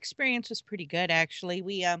 Our experience was pretty good, actually.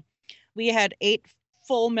 We had 8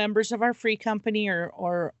 full members of our free company,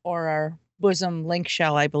 or our bosom link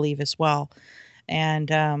shell, I believe, as well.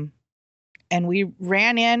 And we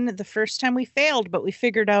ran in the first time. We failed, but we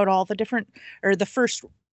figured out all the different, or the first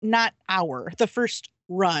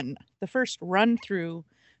run through,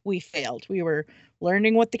 we failed. We were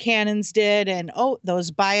learning what the cannons did, and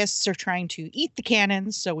those biasts are trying to eat the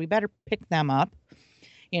cannons, so we better pick them up.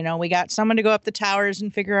 We got someone to go up the towers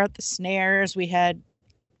and figure out the snares. We had,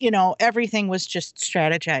 everything was just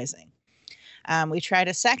strategizing. We tried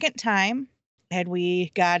a second time, and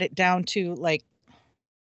we got it down to like,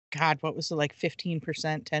 God, what was it, like 15%,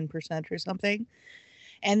 10% or something?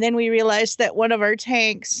 And then we realized that one of our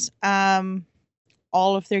tanks, all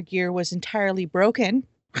of their gear was entirely broken.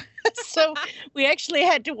 So we actually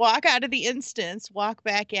had to walk out of the instance, walk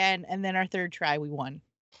back in, and then our third try we won.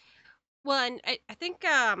 Well, and I think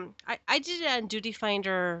I did it on Duty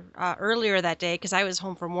Finder earlier that day because I was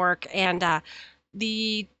home from work, and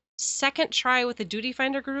the second try with the Duty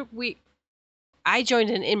Finder group, I joined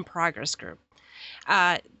an in progress group,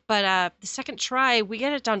 but the second try we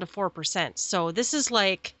get it down to 4%. So this is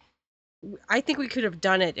like, I think we could have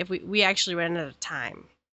done it if we actually ran out of time.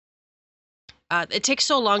 It takes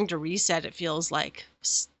so long to reset. It feels like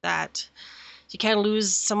that you kind of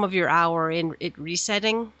lose some of your hour in it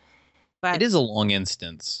resetting. But It is a long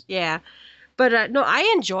instance. yeah, but no, I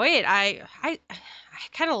enjoy it. I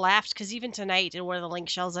kind of laughed because even tonight in one of the link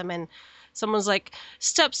shells I'm in, someone's like,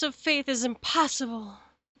 "Steps of faith is impossible.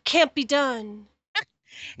 Can't be done."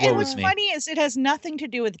 And Woe what's is me. funny is it has nothing to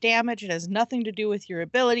do with damage. It has nothing to do with your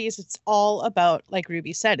abilities. It's all about, like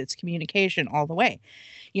Ruby said, it's communication all the way.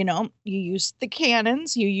 You know, you use the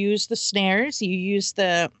cannons, you use the snares, you use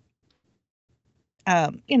the,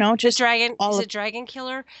 just Dragon all is of- it Dragon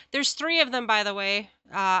Killer? There's 3 of them, by the way.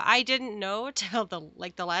 I didn't know till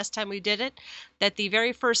the last time we did it that the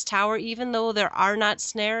very first tower, even though there are not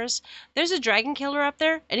snares, there's a Dragon Killer up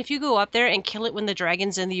there, and if you go up there and kill it when the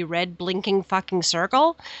dragon's in the red blinking fucking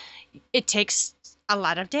circle, it takes a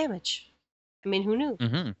lot of damage. I mean, who knew?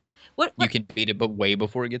 Hmm. What You can beat it, but way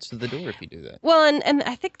before it gets to the door if you do that. Well, and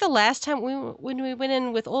I think the last time when we went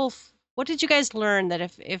in with Ulf, what did you guys learn that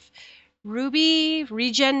if Ruby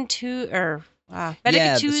regen 2 or Medica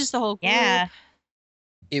Yeah, 2 this- is the whole group? yeah.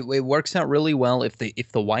 It works out really well if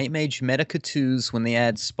the white mage Medica 2s when the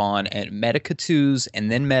ads spawn, and Medica 2s and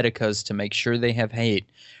then Medicas to make sure they have hate,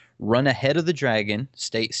 run ahead of the dragon,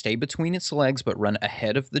 stay between its legs, but run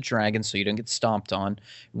ahead of the dragon so you don't get stomped on.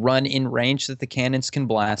 Run in range that the cannons can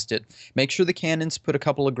blast it. Make sure the cannons put a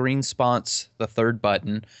couple of green spots, the third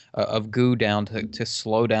button, of goo down to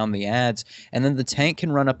slow down the ads. And then the tank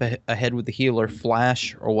can run up ahead with the healer,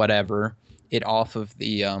 flash or whatever, it off of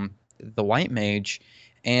the white mage.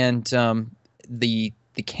 And the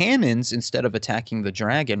cannons, instead of attacking the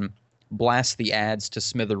dragon, blast the ads to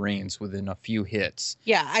smithereens within a few hits.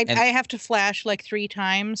 Yeah, And- I have to flash like 3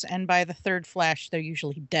 times, and by the third flash, they're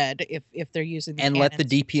usually dead if they're using the And let the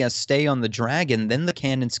cannons. DPS stay on the dragon, then the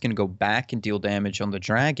cannons can go back and deal damage on the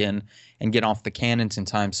dragon and get off the cannons in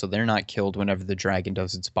time so they're not killed whenever the dragon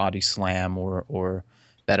does its body slam or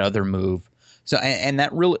that other move. So and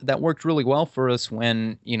that worked really well for us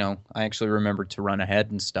when, I actually remembered to run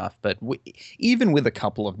ahead and stuff. But even with a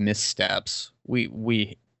couple of missteps,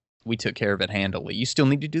 we took care of it handily. You still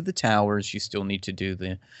need to do the towers, you still need to do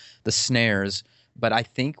the snares, but I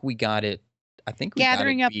think we got it. I think we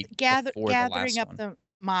gathering got up it beat gathering before the last up one. the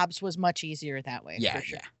mobs was much easier that way. Yeah, for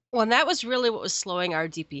sure. yeah. Well, and that was really what was slowing our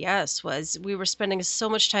DPS was we were spending so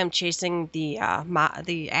much time chasing the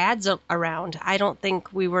ads around. I don't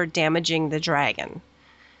think we were damaging the dragon.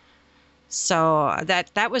 So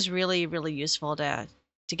that was really, really useful to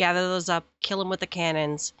gather those up, kill them with the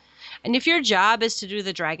cannons. And if your job is to do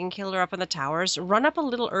the dragon killer up on the towers, run up a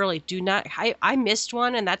little early. Do not. I missed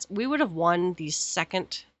one, and we would have won the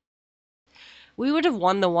second. We would have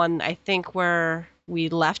won the one, I think, where we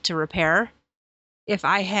left to repair if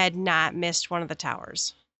I had not missed one of the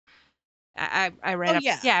towers. I ran up.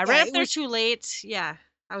 yeah. Yeah, I Yeah, ran up it there was- too late. Yeah,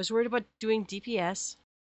 I was worried about doing DPS.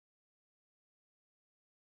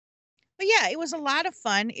 But yeah, it was a lot of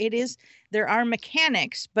fun. There are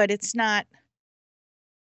mechanics, but it's not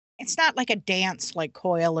like a dance like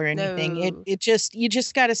Coil or anything. No. It just, you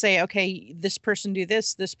just got to say, okay, this person do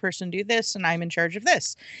this person do this, and I'm in charge of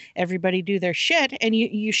this. Everybody do their shit, and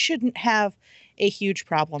you shouldn't have a huge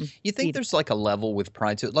problem. You think either. there's like a level with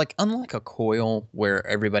pride to it, like unlike a coil where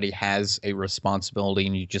everybody has a responsibility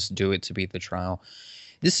and you just do it to beat the trial.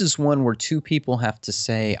 This is one where 2 people have to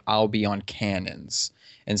say, "I'll be on cannons,"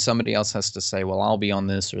 and somebody else has to say, "Well, I'll be on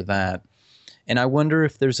this or that." And I wonder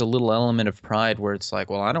if there's a little element of pride where it's like,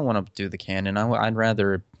 "Well, I don't want to do the cannon. I'd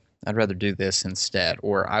rather do this instead,"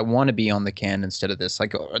 or "I want to be on the cannon instead of this."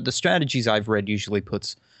 Like the strategies I've read usually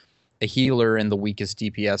puts a healer in the weakest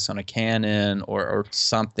DPS on a cannon or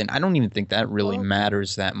something. I don't even think that really Well-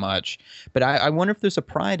 matters that much. But I wonder if there's a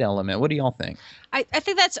pride element. What do y'all think? I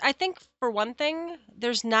think for one thing,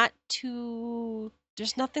 there's nothing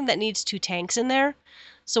that needs 2 tanks in there.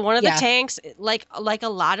 So one of Yeah. the tanks, like a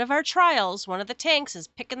lot of our trials, one of the tanks is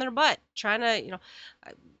picking their butt, trying to,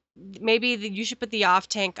 maybe you should put the off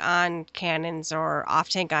tank on cannons or off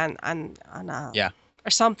tank on Yeah. or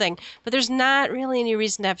something. But there's not really any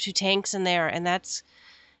reason to have 2 tanks in there, and it's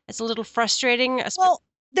a little frustrating. Well,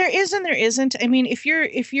 there is and there isn't. I mean, if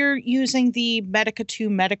you're using the Medica 2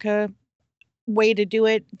 Medica way to do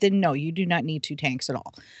it, then no, you do not need 2 tanks at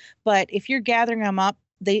all. But if you're gathering them up,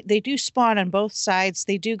 they do spawn on both sides.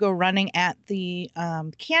 They do go running at the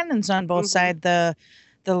cannons on both sides. The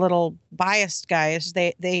little biased guys,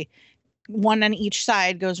 they one on each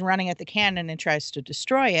side goes running at the cannon and tries to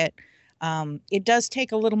destroy it. It does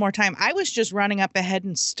take a little more time. I was just running up ahead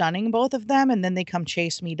and stunning both of them, and then they come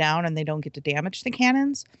chase me down and they don't get to damage the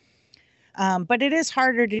cannons. But it is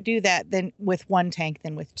harder to do that than with 1 tank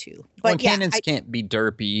than with 2. But cannons can't be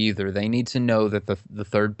derpy either. They need to know that the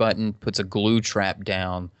third button puts a glue trap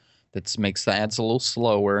down that makes the ads a little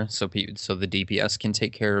slower, so the DPS can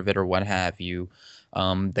take care of it or what have you.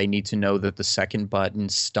 They need to know that the second button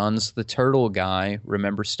stuns the turtle guy.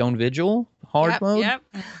 Remember Stone Vigil hard mode?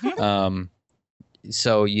 Yep.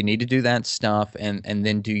 So you need to do that stuff and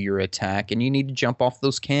then do your attack, and you need to jump off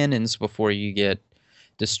those cannons before you get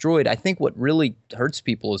destroyed. I think what really hurts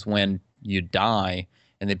people is when you die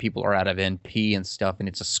and then people are out of NP and stuff, and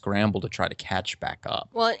it's a scramble to try to catch back up.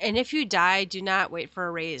 Well, and if you die, do not wait for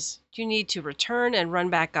a raise. You need to return and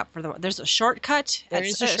run back up for them. There's a shortcut. There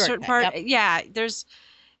is a shortcut, certain part. yep. Yeah,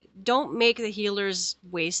 don't make the healers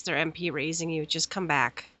waste their MP raising you. Just come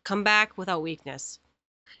back. Come back without weakness.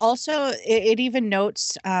 Also, it even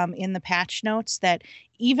notes in the patch notes that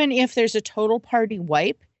even if there's a total party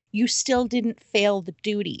wipe, you still didn't fail the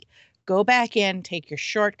duty. Go back in, take your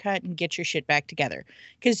shortcut, and get your shit back together.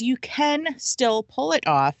 Because you can still pull it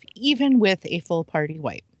off, even with a full party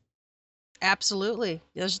wipe. Absolutely.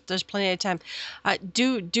 There's plenty of time.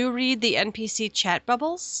 Do read the NPC chat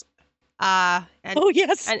bubbles. And, oh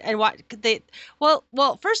yes. And what they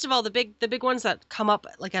well first of all, the big ones that come up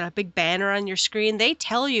like on a big banner on your screen, they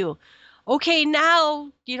tell you, okay,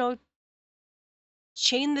 now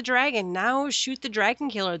chain the dragon, now shoot the dragon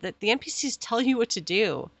killer. That the NPCs tell you what to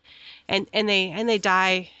do, and they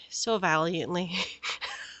die so valiantly.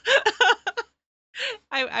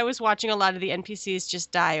 I was watching a lot of the NPCs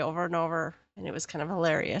just die over and over, and it was kind of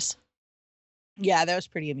hilarious. Yeah, that was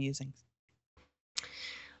pretty amusing.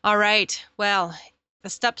 All right. Well, the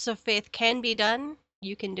steps of faith can be done.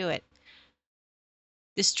 You can do it.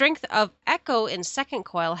 The strength of Echo in second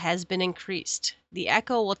coil has been increased. The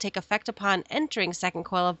Echo will take effect upon entering second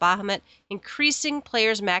coil of Bahamut, increasing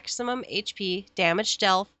players' maximum HP, damage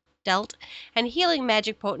dealt, and healing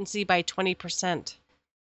magic potency by 20%.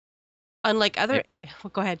 Unlike other...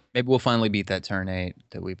 Well, go ahead. Maybe we'll finally beat that turn 8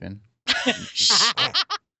 that we've been...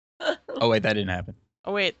 Oh, wait, that didn't happen.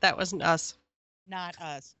 Oh, wait, that wasn't us. Not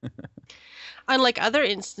us. Unlike other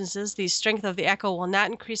instances, the strength of the Echo will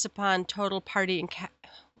not increase upon total party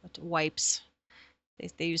wipes.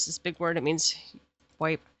 They use this big word. It means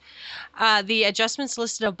wipe. The adjustments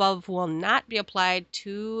listed above will not be applied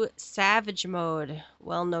to Savage mode.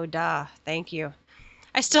 Well, no duh. Thank you.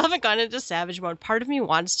 I still haven't gone into Savage mode. Part of me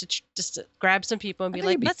wants to just grab some people and be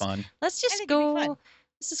like, let's just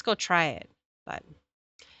go try it. But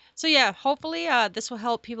so yeah, hopefully this will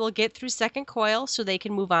help people get through second coil so they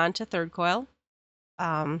can move on to third coil,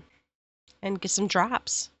 and get some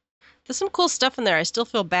drops. There's some cool stuff in there. I still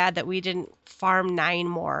feel bad that we didn't farm 9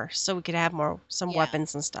 more so we could have some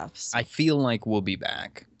weapons and stuff. So. I feel like we'll be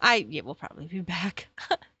back. We'll probably be back.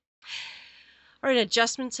 All right,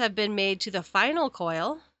 adjustments have been made to the final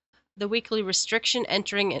coil. The weekly restriction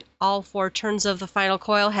entering in all 4 turns of the final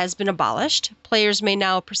coil has been abolished. Players may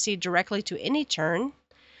now proceed directly to any turn.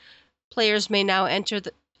 Players may now enter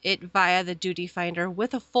it via the duty finder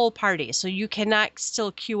with a full party, so you cannot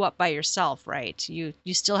still queue up by yourself, right? You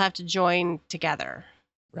still have to join together.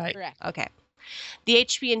 Right. Correct. Okay. The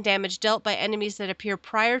HP and damage dealt by enemies that appear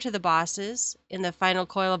prior to the bosses in the final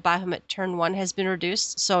coil of Bahamut turn 1 has been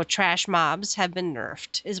reduced, so trash mobs have been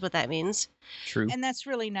nerfed, is what that means. True. And that's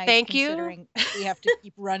really nice. Thank you. Considering we have to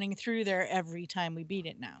keep running through there every time we beat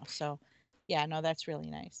it now. So, yeah, no, that's really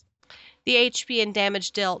nice. The HP and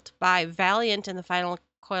damage dealt by Valiant in the final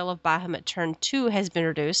coil of Bahamut turn 2 has been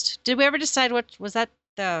reduced. Did we ever decide what was that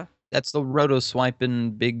the... That's the roto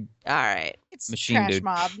swiping big All right. It's machine trash dude.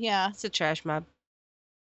 mob, yeah. It's a trash mob.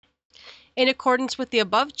 In accordance with the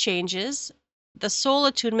above changes, the soul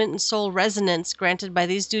attunement and soul resonance granted by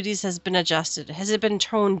these duties has been adjusted. Has it been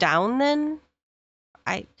toned down then?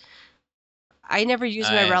 I never used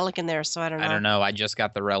my relic in there, so I don't know. I don't know. I just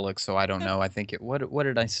got the relic, so I don't know. I think it. What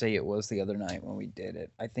did I say it was the other night when we did it?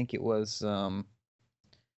 I think it was.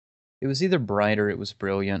 It was either bright or it was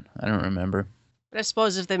brilliant. I don't remember. But I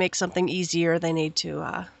suppose if they make something easier, they need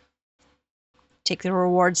to take the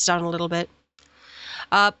rewards down a little bit.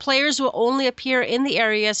 Players will only appear in the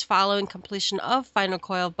areas following completion of Final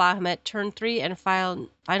Coil of Bahamut Turn 3 and Final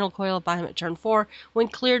Coil of Bahamut Turn 4 when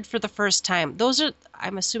cleared for the first time. Those are,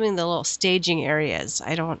 I'm assuming, the little staging areas.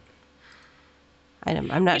 I don't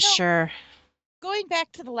I'm not sure. Going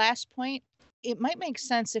back to the last point, it might make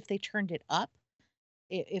sense if they turned it up,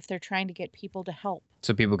 if they're trying to get people to help,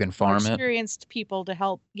 So people can more farm it. experienced people to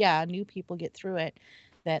help, new people get through it.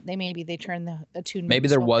 That they turn the attunement. Maybe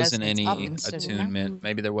there wasn't resonance up any instead of- attunement.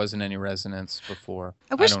 Maybe there wasn't any resonance before.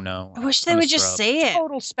 I I wish- don't know. I wish they I'm a would just scrub. say it.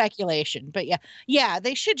 Total speculation, but yeah,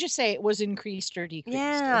 they should just say it was increased or decreased.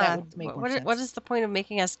 Yeah. That would make more sense. What is the point of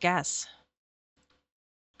making us guess?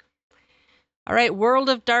 All right, World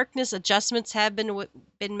of Darkness adjustments have been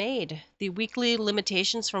made. The weekly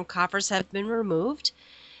limitations from coffers have been removed.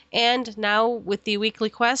 And now with the weekly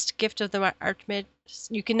quest, Gift of the Archmage,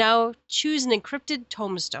 you can now choose an encrypted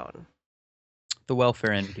tombstone. The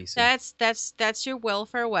welfare NPC. That's your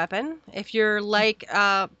welfare weapon. If you're like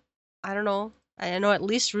I don't know, I know at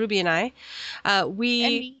least Ruby and I,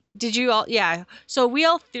 did you all? Yeah. So we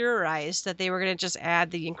all theorized that they were going to just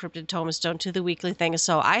add the encrypted tombstone to the weekly thing.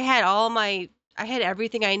 So I had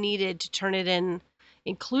everything I needed to turn it in,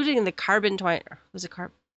 including the carbon twine. Was it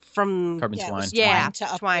from Carbon twine. Yeah, to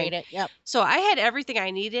upgrade twine. it. Yep. So I had everything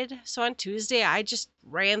I needed. So on Tuesday, I just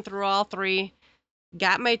ran through all three,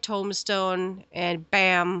 got my tombstone, and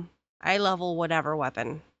bam, I level whatever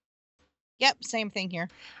weapon. Yep. Same thing here.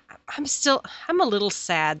 I'm a little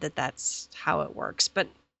sad that that's how it works, but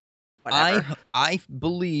whatever. I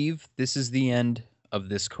believe this is the end of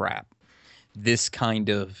this crap. This kind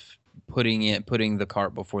of putting the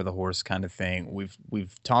cart before the horse kind of thing.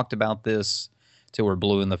 We've talked about this till we're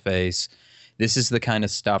blue in the face. This is the kind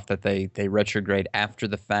of stuff that they retrograde after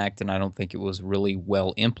the fact, and I don't think it was really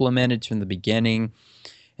well implemented from the beginning.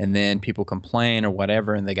 And then people complain or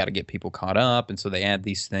whatever, and they got to get people caught up, and so they add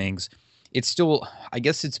these things. It's still, I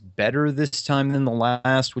guess it's better this time than the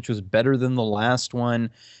last, which was better than the last one,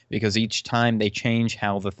 because each time they change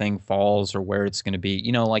how the thing falls or where it's going to be.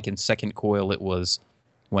 You know, like in Second Coil, it was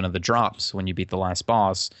one of the drops when you beat the last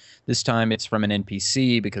boss. This time it's from an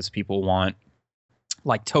NPC because people want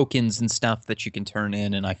like tokens and stuff that you can turn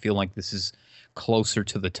in, and I feel like this is closer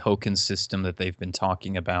to the token system that they've been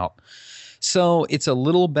talking about. So it's a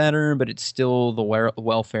little better, but it's still the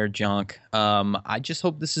welfare junk. I just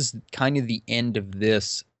hope this is kind of the end of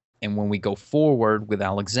this, and when we go forward with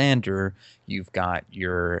Alexander, you've got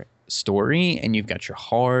your story and you've got your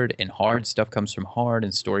hard, and hard stuff comes from hard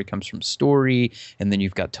and story comes from story, and then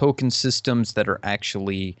you've got token systems that are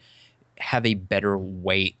actually have a better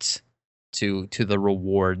weight to the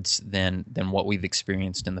rewards than what we've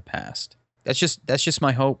experienced in the past. That's just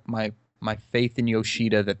my hope, my faith in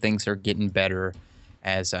Yoshida that things are getting better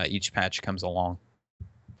as each patch comes along.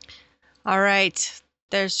 All right,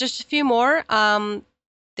 there's just a few more.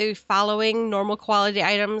 The following normal quality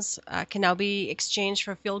items can now be exchanged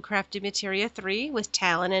for Fieldcrafted Materia 3 with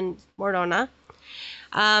Talon and Mordona.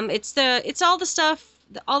 It's all the stuff,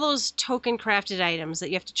 all those token crafted items that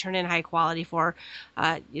you have to turn in high quality for,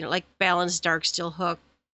 like balanced dark steel hook,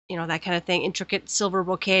 that kind of thing, intricate silver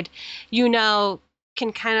brocade. You now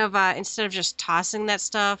can kind of, instead of just tossing that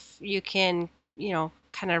stuff, you can,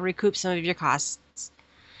 kind of recoup some of your costs.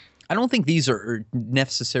 I don't think these are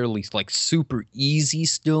necessarily like super easy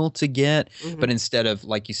still to get, but instead of,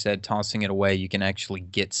 like you said, tossing it away, you can actually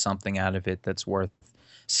get something out of it that's worth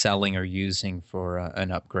selling or using for an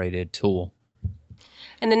upgraded tool.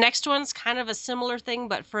 And the next one's kind of a similar thing,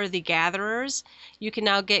 but for the gatherers, you can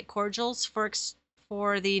now get cordials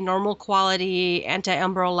for the normal quality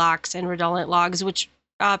anti-umbral locks and redolent logs, which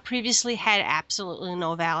previously had absolutely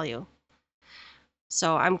no value.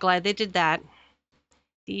 So I'm glad they did that.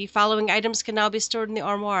 The following items can now be stored in the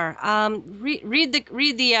armoire. Read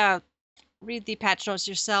the patch notes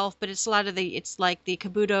yourself, but it's it's like the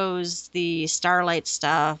Kabutos, the Starlight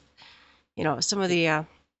stuff, some of the.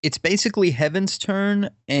 It's basically Heaven's Turn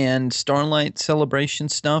and Starlight Celebration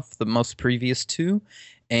stuff, the most previous two,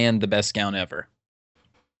 and the best gown ever,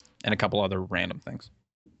 and a couple other random things.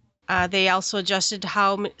 They also adjusted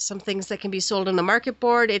some things that can be sold on the market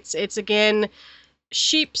board. It's again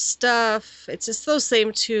sheep stuff. It's just those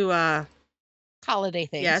same two holiday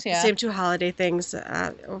things. Yeah, the same two holiday things.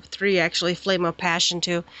 Or three actually, Flame of Passion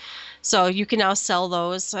too. So you can now sell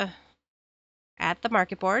those at the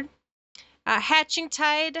market board. Hatching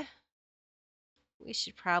Tide. We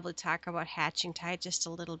should probably talk about Hatching Tide just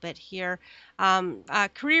a little bit here.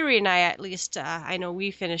 Kariri and I, at least, I know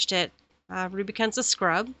we finished it. Rubicon's a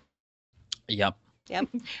scrub. Yep.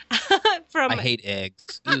 I hate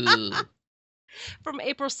eggs. From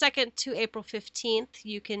April 2nd to April 15th,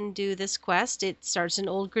 you can do this quest. It starts in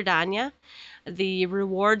Old Gridania. The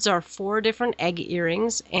rewards are 4 different egg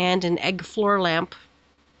earrings and an egg floor lamp.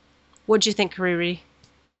 What'd you think, Kariri?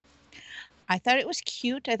 I thought it was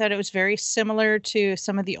cute. I thought it was very similar to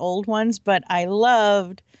some of the old ones, but I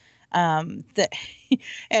loved that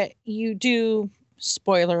you do,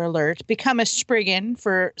 spoiler alert, become a Spriggan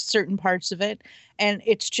for certain parts of it. And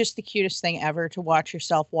it's just the cutest thing ever to watch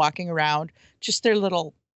yourself walking around, just their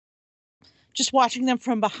little, just watching them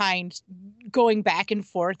from behind, going back and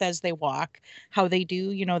forth as they walk, how they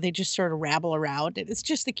do, they just sort of rabble around. It's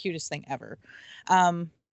just the cutest thing ever.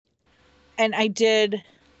 Um, and I did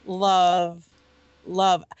love,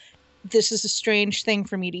 this is a strange thing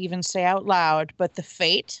for me to even say out loud, but the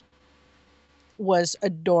Fate was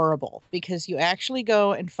adorable because you actually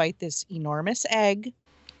go and fight this enormous egg.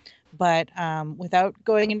 But without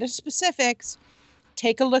going into specifics,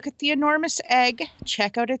 take a look at the enormous egg,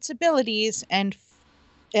 check out its abilities, and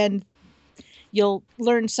you'll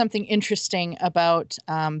learn something interesting about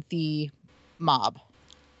the mob.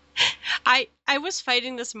 I was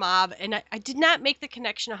fighting this mob, and I did not make the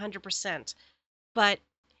connection 100%, but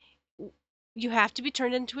you have to be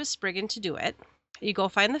turned into a Spriggan to do it. You go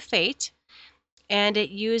find the Fate, and it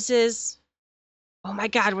uses, oh my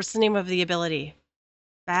god, what's the name of the ability?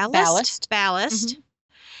 Ballast. Mm-hmm.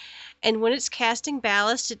 And when it's casting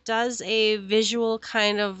Ballast, it does a visual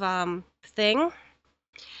kind of thing.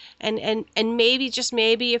 And maybe, just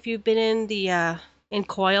maybe, if you've been in the in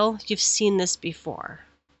Coil, you've seen this before.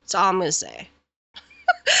 That's all I'm gonna say.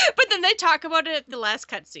 But then they talk about it at the last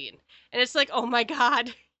cutscene, and it's like, oh my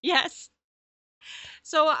god, yes.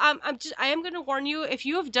 So I am gonna warn you, if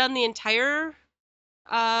you have done the entire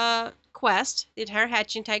quest, the entire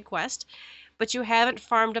Hatching Tide quest, but you haven't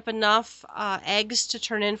farmed up enough eggs to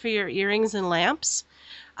turn in for your earrings and lamps,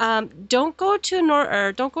 don't go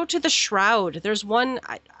to don't go to the Shroud. There's one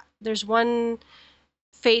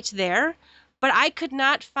Fate there, but I could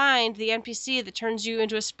not find the NPC that turns you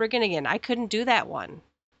into a Spriggan again. I couldn't do that one.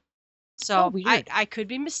 So I could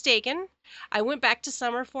be mistaken. I went back to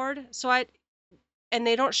Summerford, and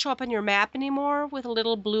they don't show up on your map anymore with a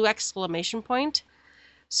little blue exclamation point.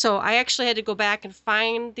 So I actually had to go back and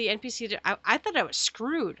find the NPC. I thought I was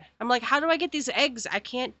screwed. I'm like, how do I get these eggs? I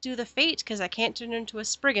can't do the Fate because I can't turn into a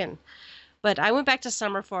Spriggan. But I went back to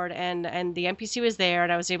Summerford, and the NPC was there,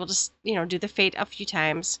 and I was able to, do the Fate a few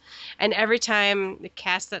times. And every time they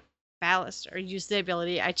cast that Ballast or use the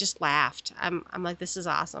ability, I just laughed. I'm like, this is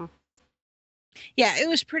awesome. Yeah, it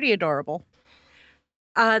was pretty adorable.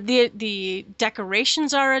 The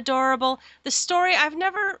decorations are adorable. The story, I'm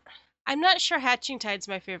not sure Hatching Tide's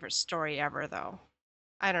my favorite story ever, though.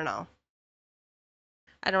 I don't know.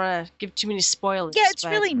 I don't want to give too many spoilers. Yeah, it's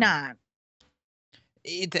really not.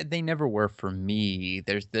 They never were for me.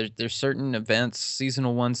 There's certain events,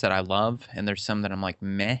 seasonal ones that I love, and there's some that I'm like,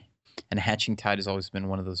 meh. And Hatching Tide has always been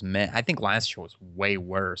one of those meh. I think last year was way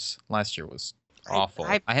worse. Last year was awful.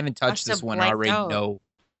 I haven't touched this one. I already know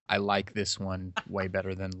I like this one way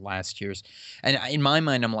better than last year's. And in my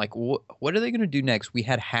mind, I'm like, what are they going to do next? We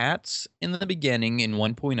had hats in the beginning in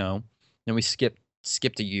 1.0, then we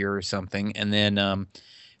skipped a year or something, and then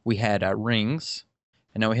we had rings,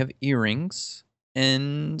 and now we have earrings,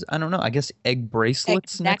 and I don't know. I guess egg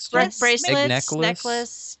bracelets next year. Bracelets,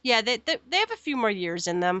 necklace. Yeah, they have a few more years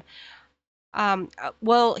in them.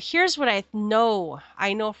 Well, here's what I know.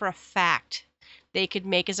 I know for a fact they could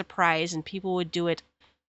make as a prize, and people would do it.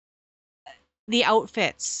 The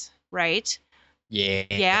outfits, right?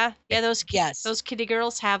 Yeah. Those kitty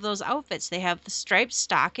girls have those outfits. They have the striped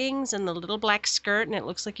stockings and the little black skirt, and it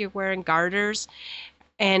looks like you're wearing garters,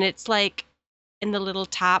 and it's like in the little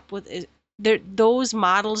top with those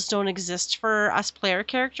models don't exist for us player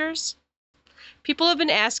characters. People have been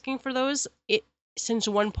asking for those since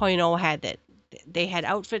 1.0 had that. They had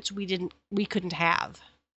outfits we couldn't have.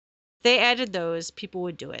 They added those, people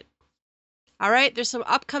would do it. All right, there's some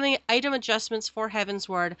upcoming item adjustments for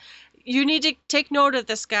Heavensward. You need to take note of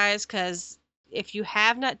this, guys, because if you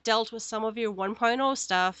have not dealt with some of your 1.0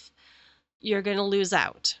 stuff, you're going to lose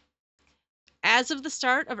out. As of the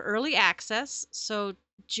start of early access, so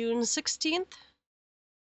June 16th?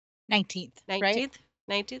 19th, right?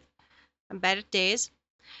 19th. I'm bad at days.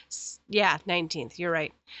 Yeah, 19th, you're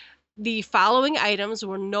right. The following items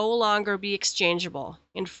will no longer be exchangeable: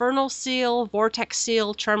 Infernal Seal, Vortex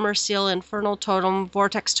Seal, Tremor Seal, Infernal Totem,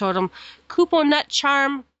 Vortex Totem, Kupo Nut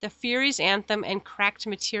Charm, the Fury's Anthem, and Cracked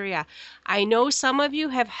Materia. I know some of you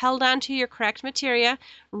have held on to your Cracked Materia.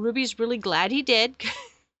 Ruby's really glad he did.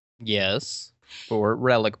 Yes, for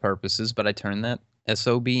relic purposes, but I turned that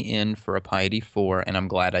SOB in for a Piety 4, and I'm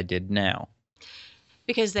glad I did now.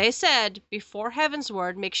 Because they said, before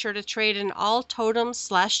Heavensward, make sure to trade in all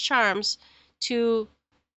totems/charms to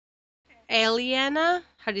Aliena.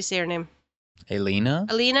 How do you say her name? Alina?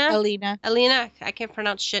 Alina, Alina. I can't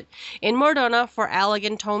pronounce shit, in Mordona for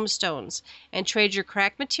Allagan tomestones, and trade your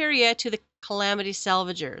cracked materia to the Calamity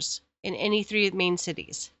Salvagers in any 3 main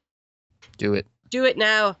cities. Do it. Do it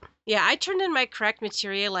now. Yeah, I turned in my cracked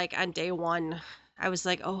materia like on day 1. I was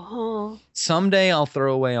like, oh. Someday I'll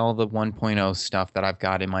throw away all the 1.0 stuff that I've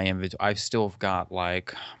got in my inventory. I've still got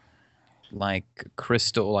like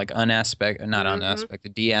crystal, like not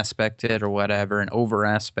unaspected, de-aspected or whatever, and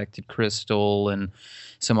over-aspected crystal, and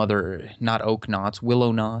some other, not oak knots,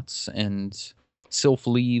 willow knots, and sylph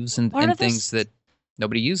leaves, and things that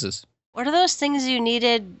nobody uses. What are those things you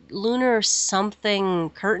needed? Lunar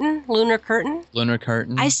curtain? Lunar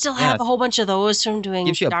curtain? I still have a whole bunch of those from doing.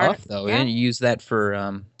 Gives you a buff though, and you use that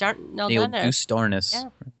for Goose Darnus. Yeah.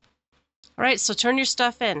 All right, so turn your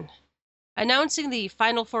stuff in. Announcing the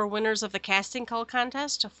final 4 winners of the casting call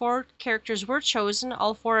contest, 4 characters were chosen.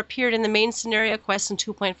 All 4 appeared in the main scenario quest in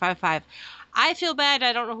 2.55. I feel bad.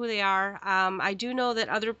 I don't know who they are. I do know that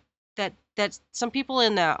that some people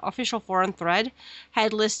in the official forum thread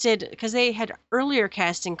had listed, because they had earlier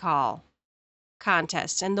casting call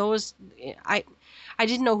contests, and those I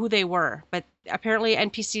didn't know who they were, but apparently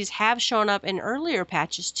NPCs have shown up in earlier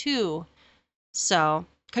patches too. So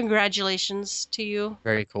congratulations to you.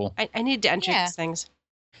 Very cool. I need to enter these things.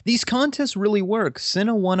 These contests really work.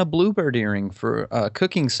 Cinna won a bluebird earring for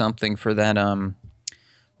cooking something for that,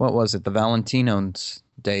 what was it, the Valentino's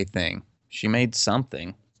Day thing. She made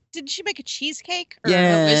something. Did she make a cheesecake?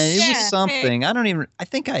 Yeah, it was something. I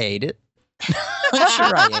think I ate it. I'm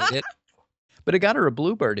sure I ate it. But it got her a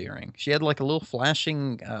bluebird earring. She had like a little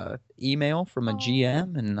flashing email from a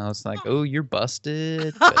GM, and I was like, oh, you're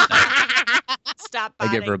busted. But no. Stop.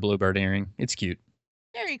 I give her a bluebird earring. It's cute.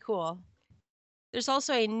 Very cool. There's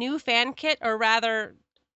also a new fan kit, or rather,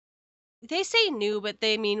 they say new, but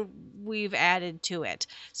they mean we've added to it.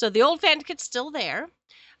 So the old fan kit's still there.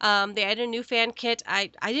 They added a new fan kit. I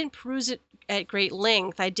didn't peruse it at great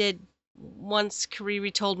length. I did once.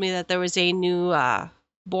 Kariri told me that there was a new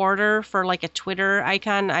border for like a Twitter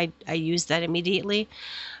icon. I used that immediately.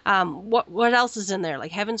 What else is in there?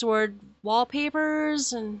 Like Heavensward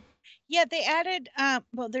wallpapers and. Yeah, they added,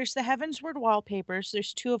 well, there's the Heavensward wallpapers.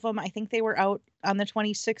 There's 2 of them. I think they were out on the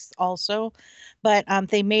 26th also, but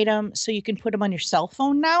they made them so you can put them on your cell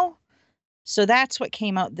phone now. So that's what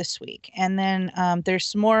came out this week. And then there's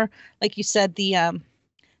some more, like you said,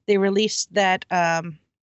 they released that,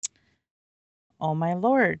 oh my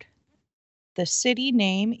Lord, the city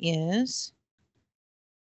name is,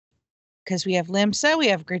 because we have Limsa, we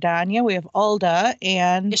have Gridania, we have Ul'dah,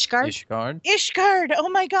 and Ishgard. Oh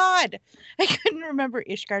my God. I couldn't remember.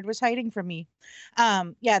 Ishgard was hiding from me.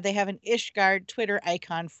 Yeah, they have an Ishgard Twitter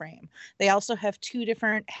icon frame. They also have 2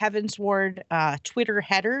 different Heavensward Twitter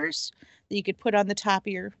headers that you could put on the top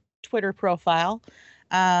of your Twitter profile.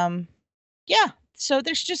 Yeah, so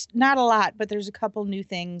there's just not a lot, but there's a couple new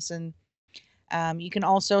things, and you can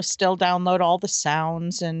also still download all the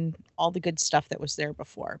sounds and all the good stuff that was there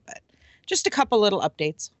before, but just a couple little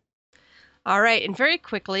updates. All right, and very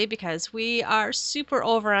quickly, because we are super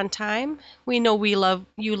over on time. We know you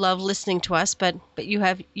love listening to us, but you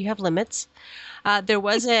have limits. There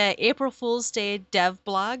was a April Fool's Day dev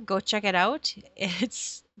blog. Go check it out.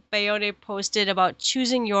 It's Bayone posted about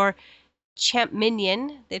choosing your champ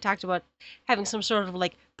minion. They talked about having some sort of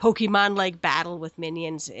like Pokemon-like battle with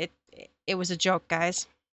minions. It was a joke, guys.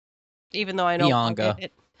 Even though I know Dialga.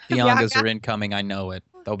 Dialgas are incoming. I know it.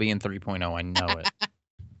 They'll be in 3.0. I know it.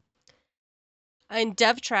 In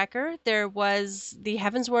Dev Tracker, there was the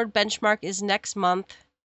Heavensward benchmark is next month,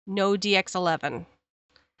 no DX11.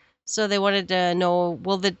 So they wanted to know,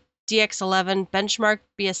 will the DX11 benchmark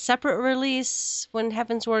be a separate release when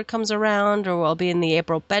Heavensward comes around, or will it be in the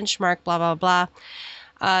April benchmark, blah, blah, blah.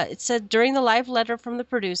 It said during the live letter from the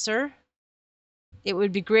producer, it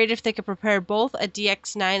would be great if they could prepare both a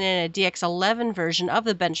DX9 and a DX11 version of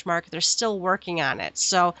the benchmark. They're still working on it.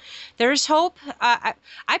 So there's hope.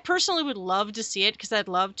 I personally would love to see it because I'd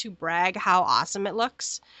love to brag how awesome it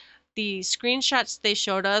looks. The screenshots they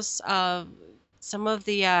showed us of some of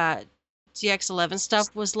the DX11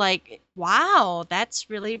 stuff was like, wow,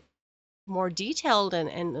 that's really more detailed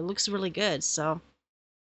and it looks really good. So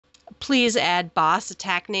please add boss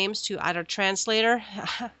attack names to Auto Translator.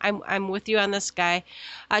 I'm with you on this guy.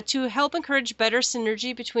 To help encourage better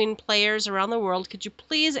synergy between players around the world, could you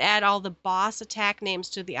please add all the boss attack names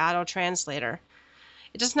to the Auto Translator?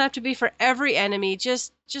 It doesn't have to be for every enemy,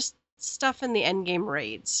 just stuff in the endgame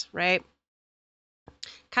raids, right?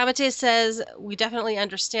 Kamate says, we definitely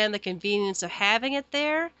understand the convenience of having it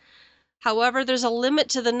there. However, there's a limit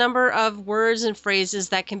to the number of words and phrases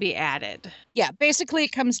that can be added. Yeah, basically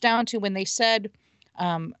it comes down to when they said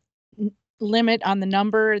limit on the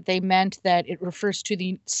number, they meant that it refers to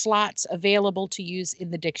the slots available to use in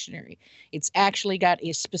the dictionary. It's actually got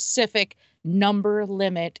a specific number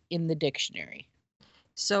limit in the dictionary.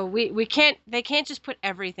 So they can't just put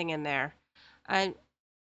everything in there. And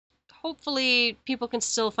hopefully people can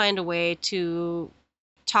still find a way to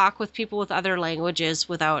talk with people with other languages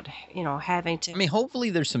without, having to. I mean,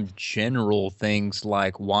 hopefully there's some general things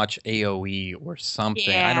like watch AoE or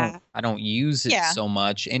something. I don't use it so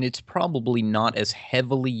much, and it's probably not as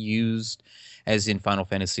heavily used as in Final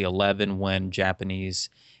Fantasy XI when Japanese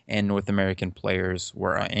and North American players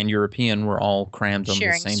and European were all crammed on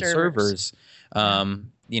the same servers.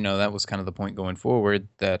 That was kind of the point going forward,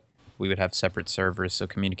 that we would have separate servers, so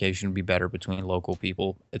communication would be better between local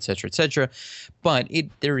people, et cetera, et cetera. But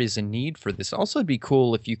there is a need for this. Also, it'd be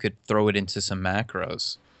cool if you could throw it into some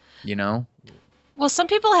macros, Well, some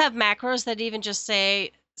people have macros that even just say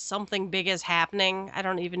something big is happening. I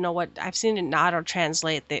don't even know what I've seen it not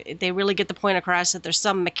auto-translate. They really get the point across that there's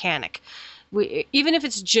some mechanic. Even if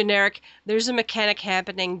it's generic, there's a mechanic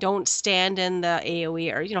happening. Don't stand in the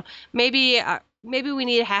AoE, or maybe we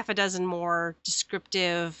need half a dozen more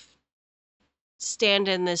descriptive stand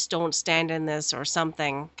in this, don't stand in this, or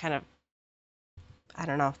something kind of, I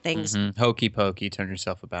don't know, things. Hokey pokey, turn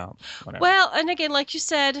yourself about. Whatever. Well, and again, like you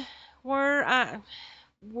said, we're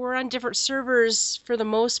on different servers for the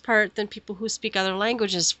most part than people who speak other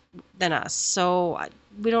languages than us. So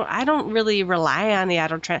I don't really rely on the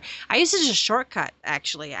auto-translate. I use it as a shortcut,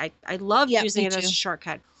 actually. I love using it as a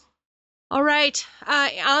shortcut. All right.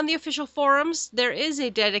 On the official forums, there is a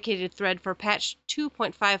dedicated thread for patch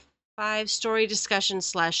 2.55 story discussion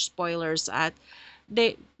 / spoilers.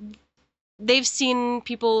 They've seen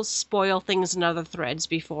people spoil things in other threads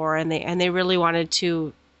before, and they really wanted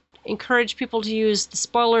to encourage people to use the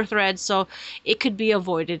spoiler thread so it could be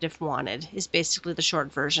avoided if wanted, is basically the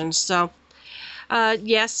short version. So,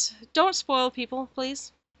 yes, don't spoil people,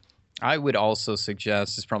 please. I would also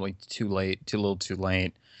suggest, it's probably too little too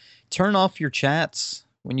late, turn off your chats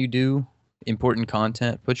when you do important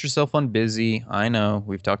content. Put yourself on busy. I know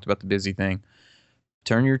we've talked about the busy thing.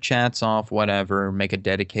 Turn your chats off, whatever. Make a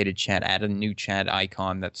dedicated chat. Add a new chat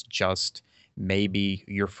icon that's just maybe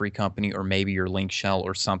your free company or maybe your link shell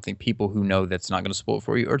or something. People who know that's not going to spoil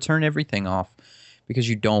for you. Or turn everything off because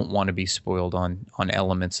you don't want to be spoiled on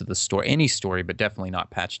elements of the story. Any story, but definitely not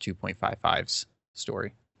patch 2.55's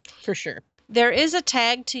story. For sure. There is a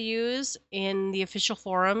tag to use in the official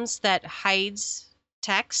forums that hides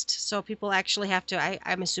text, so people actually have to,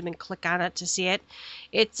 I'm assuming, click on it to see it.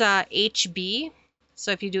 It's HB.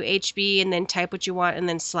 So if you do HB and then type what you want and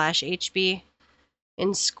then /HB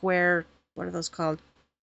in square, what are those called?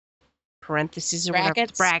 Parentheses or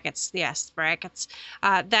brackets? Whatever. Brackets. Yes, brackets.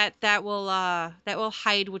 That will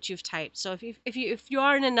hide what you've typed. So if you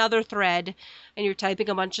are in another thread and you're typing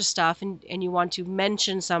a bunch of stuff and you want to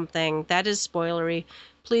mention something that is spoilery,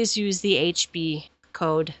 please use the HB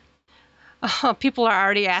code. People are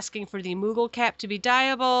already asking for the Moogle cap to be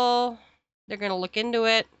dyeable. They're going to look into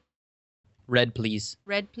it. Red, please.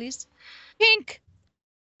 Red, please. Pink.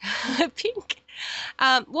 Pink.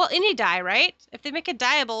 Well, any dye, right? If they make it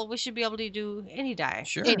dyeable, we should be able to do any dye.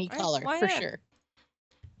 Sure. Any color, for sure.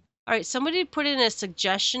 All right, somebody put in a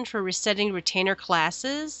suggestion for resetting retainer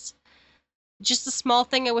classes. Just a small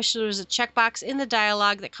thing. I wish there was a checkbox in the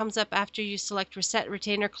dialogue that comes up after you select reset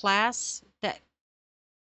retainer class, that,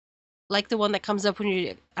 like the one that comes up when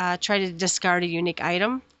you try to discard a unique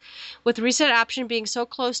item. With the reset option being so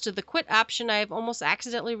close to the quit option, I have almost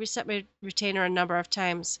accidentally reset my retainer a number of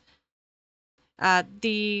times.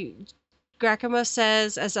 The Grakima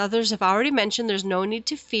says, as others have already mentioned, there's no need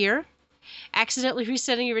to fear. Accidentally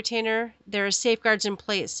resetting your retainer, there are safeguards in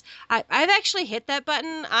place. I've actually hit that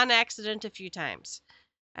button on accident a few times.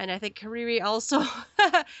 And I think Kariri also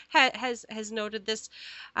has noted this.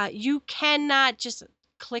 You cannot just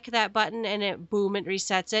click that button and it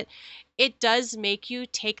resets it. It does make you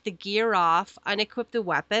take the gear off, unequip the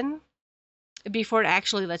weapon before it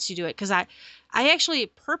actually lets you do it. Because I actually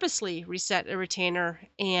purposely reset a retainer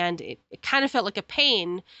and it kind of felt like a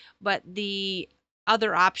pain, but the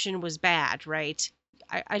other option was bad, right?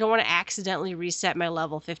 I don't want to accidentally reset my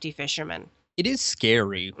level 50 fisherman. It is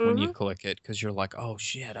scary when you click it because you're like, oh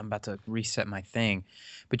shit, I'm about to reset my thing.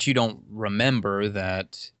 But you don't remember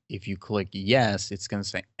that if you click yes, it's going to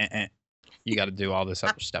say, you got to do all this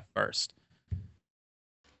other stuff first.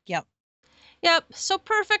 Yep. So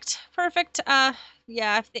perfect.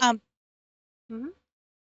 Yeah. I'm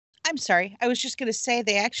sorry. I was just going to say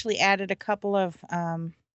they actually added a couple of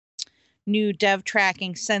new dev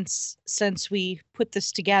tracking since we put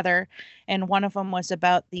this together, and one of them was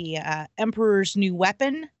about the Emperor's new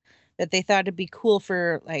weapon that they thought it'd be cool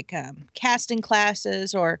for like casting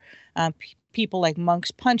classes or people like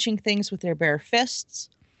monks punching things with their bare fists.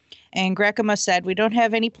 And Grekema said, we don't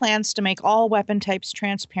have any plans to make all weapon types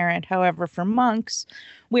transparent. However, for monks,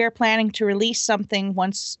 we are planning to release something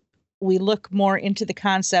once we look more into the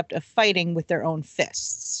concept of fighting with their own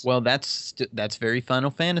fists. Well, that's very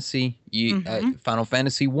Final Fantasy. Final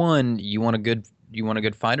Fantasy 1, you want a good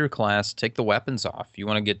fighter class, take the weapons off. You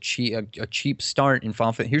want to get a cheap start in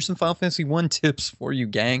Final Fantasy. Here's some Final Fantasy 1 tips for you,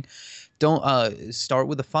 gang. Don't start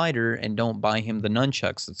with a fighter and don't buy him the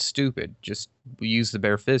nunchucks. That's stupid. Just use the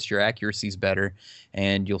bare fist. Your accuracy's better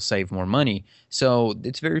and you'll save more money. So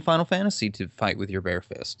it's very Final Fantasy to fight with your bare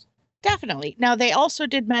fist. Definitely. Now, they also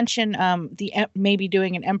did mention maybe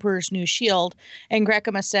doing an Emperor's New Shield, and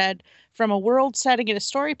Grekema said, from a world setting and a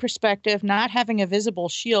story perspective, not having a visible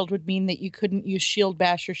shield would mean that you couldn't use Shield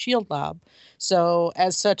Bash or Shield Lob. So,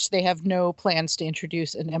 as such, they have no plans to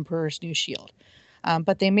introduce an Emperor's New Shield.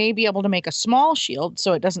 But they may be able to make a small shield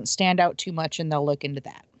so it doesn't stand out too much, and they'll look into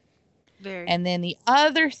that. And then the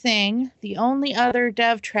other thing, the only other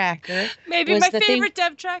dev tracker... Maybe my favorite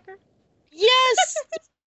dev tracker? Yes!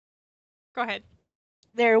 Go ahead.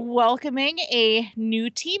 They're welcoming a new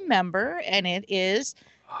team member, and it is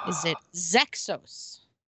it Zexos?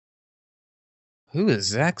 Who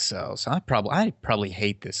is Zexos? I probably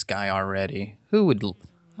hate this guy already. I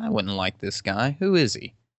wouldn't like this guy. Who is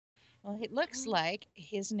he? Well, it looks like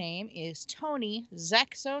his name is Tony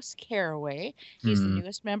Zexos Caraway. He's the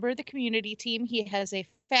newest member of the community team. He has a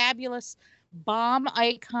fabulous bomb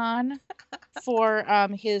icon for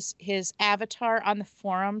his avatar on the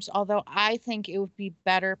forums, although I think it would be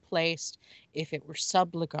better placed if it were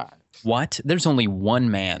Subligar. What? There's only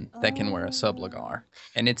one man that can wear a Subligar,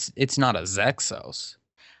 and it's not a Zexos.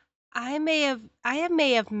 I may have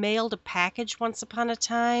mailed a package once upon a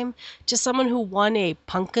time to someone who won a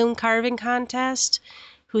pumpkin carving contest,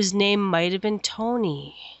 whose name might have been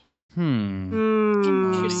Tony.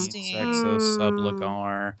 Interesting. Zexos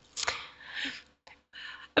Subligar.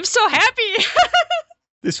 I'm so happy.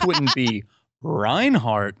 This wouldn't be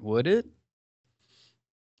Reinhardt, would it?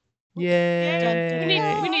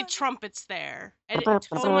 Yay. We need trumpets there.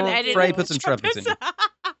 Someone edit Frey, put some trumpets in.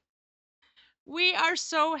 We are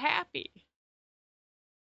so happy.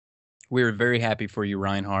 We're very happy for you,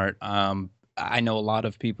 Reinhardt. I know a lot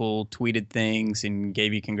of people tweeted things and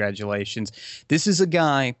gave you congratulations. This is a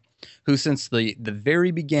guy who, since the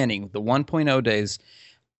very beginning, the 1.0 days,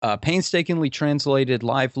 painstakingly translated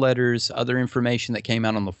live letters, other information that came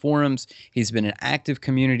out on the forums. He's been an active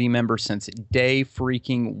community member since day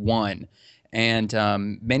freaking one. And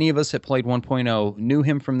many of us that played 1.0 knew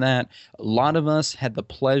him from that. A lot of us had the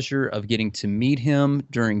pleasure of getting to meet him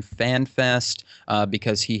during FanFest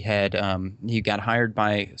because he got hired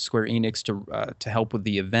by Square Enix to help with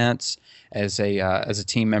the events as a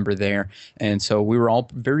team member there. And so we were all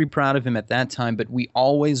very proud of him at that time. But we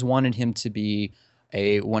always wanted him to be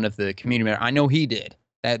one of the community members. I know he did.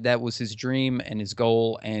 That was his dream and his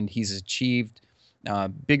goal, and he's achieved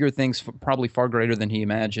bigger things, probably far greater than he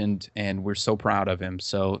imagined, and we're so proud of him.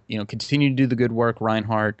 So, continue to do the good work,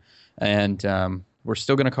 Reinhardt, and we're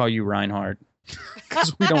still going to call you Reinhardt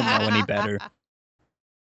because we don't know any better.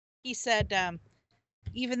 He said,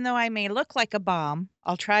 even though I may look like a bomb,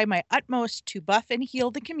 I'll try my utmost to buff and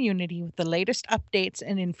heal the community with the latest updates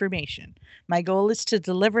and information. My goal is to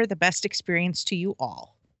deliver the best experience to you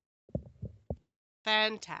all.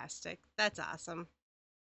 Fantastic. That's awesome.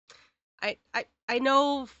 I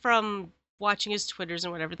know from watching his Twitters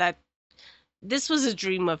and whatever that this was a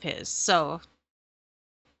dream of his. So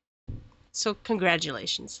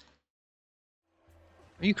congratulations.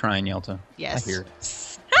 Are you crying, Yelta? Yes. I hear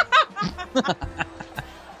it.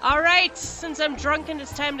 All right, since I'm drunk and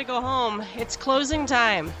it's time to go home, it's closing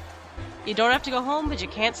time. You don't have to go home, but you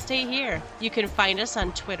can't stay here. You can find us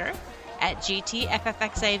on Twitter at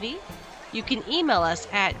GTFFXIV. You can email us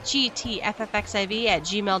at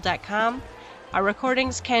gtffxiv@gmail.com. Our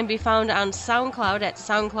recordings can be found on SoundCloud at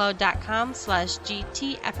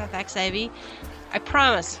soundcloud.com/gtffxiv. I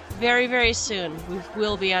promise, very, very soon, we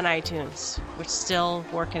will be on iTunes. We're still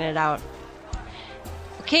working it out.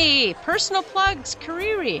 Okay, personal plugs,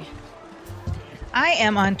 Kariri. I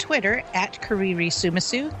am on Twitter at Kariri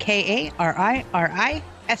Sumasu,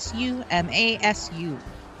 KARIRISUMASU.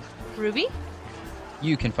 Ruby?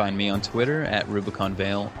 You can find me on Twitter at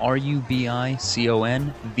RubiconVale,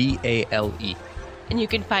 RubiconVale. And you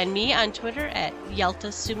can find me on Twitter at Yelta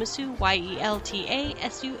Sumasu,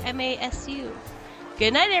 YELTASUMASU.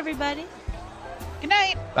 Good night, everybody. Good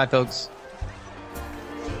night. Bye, folks.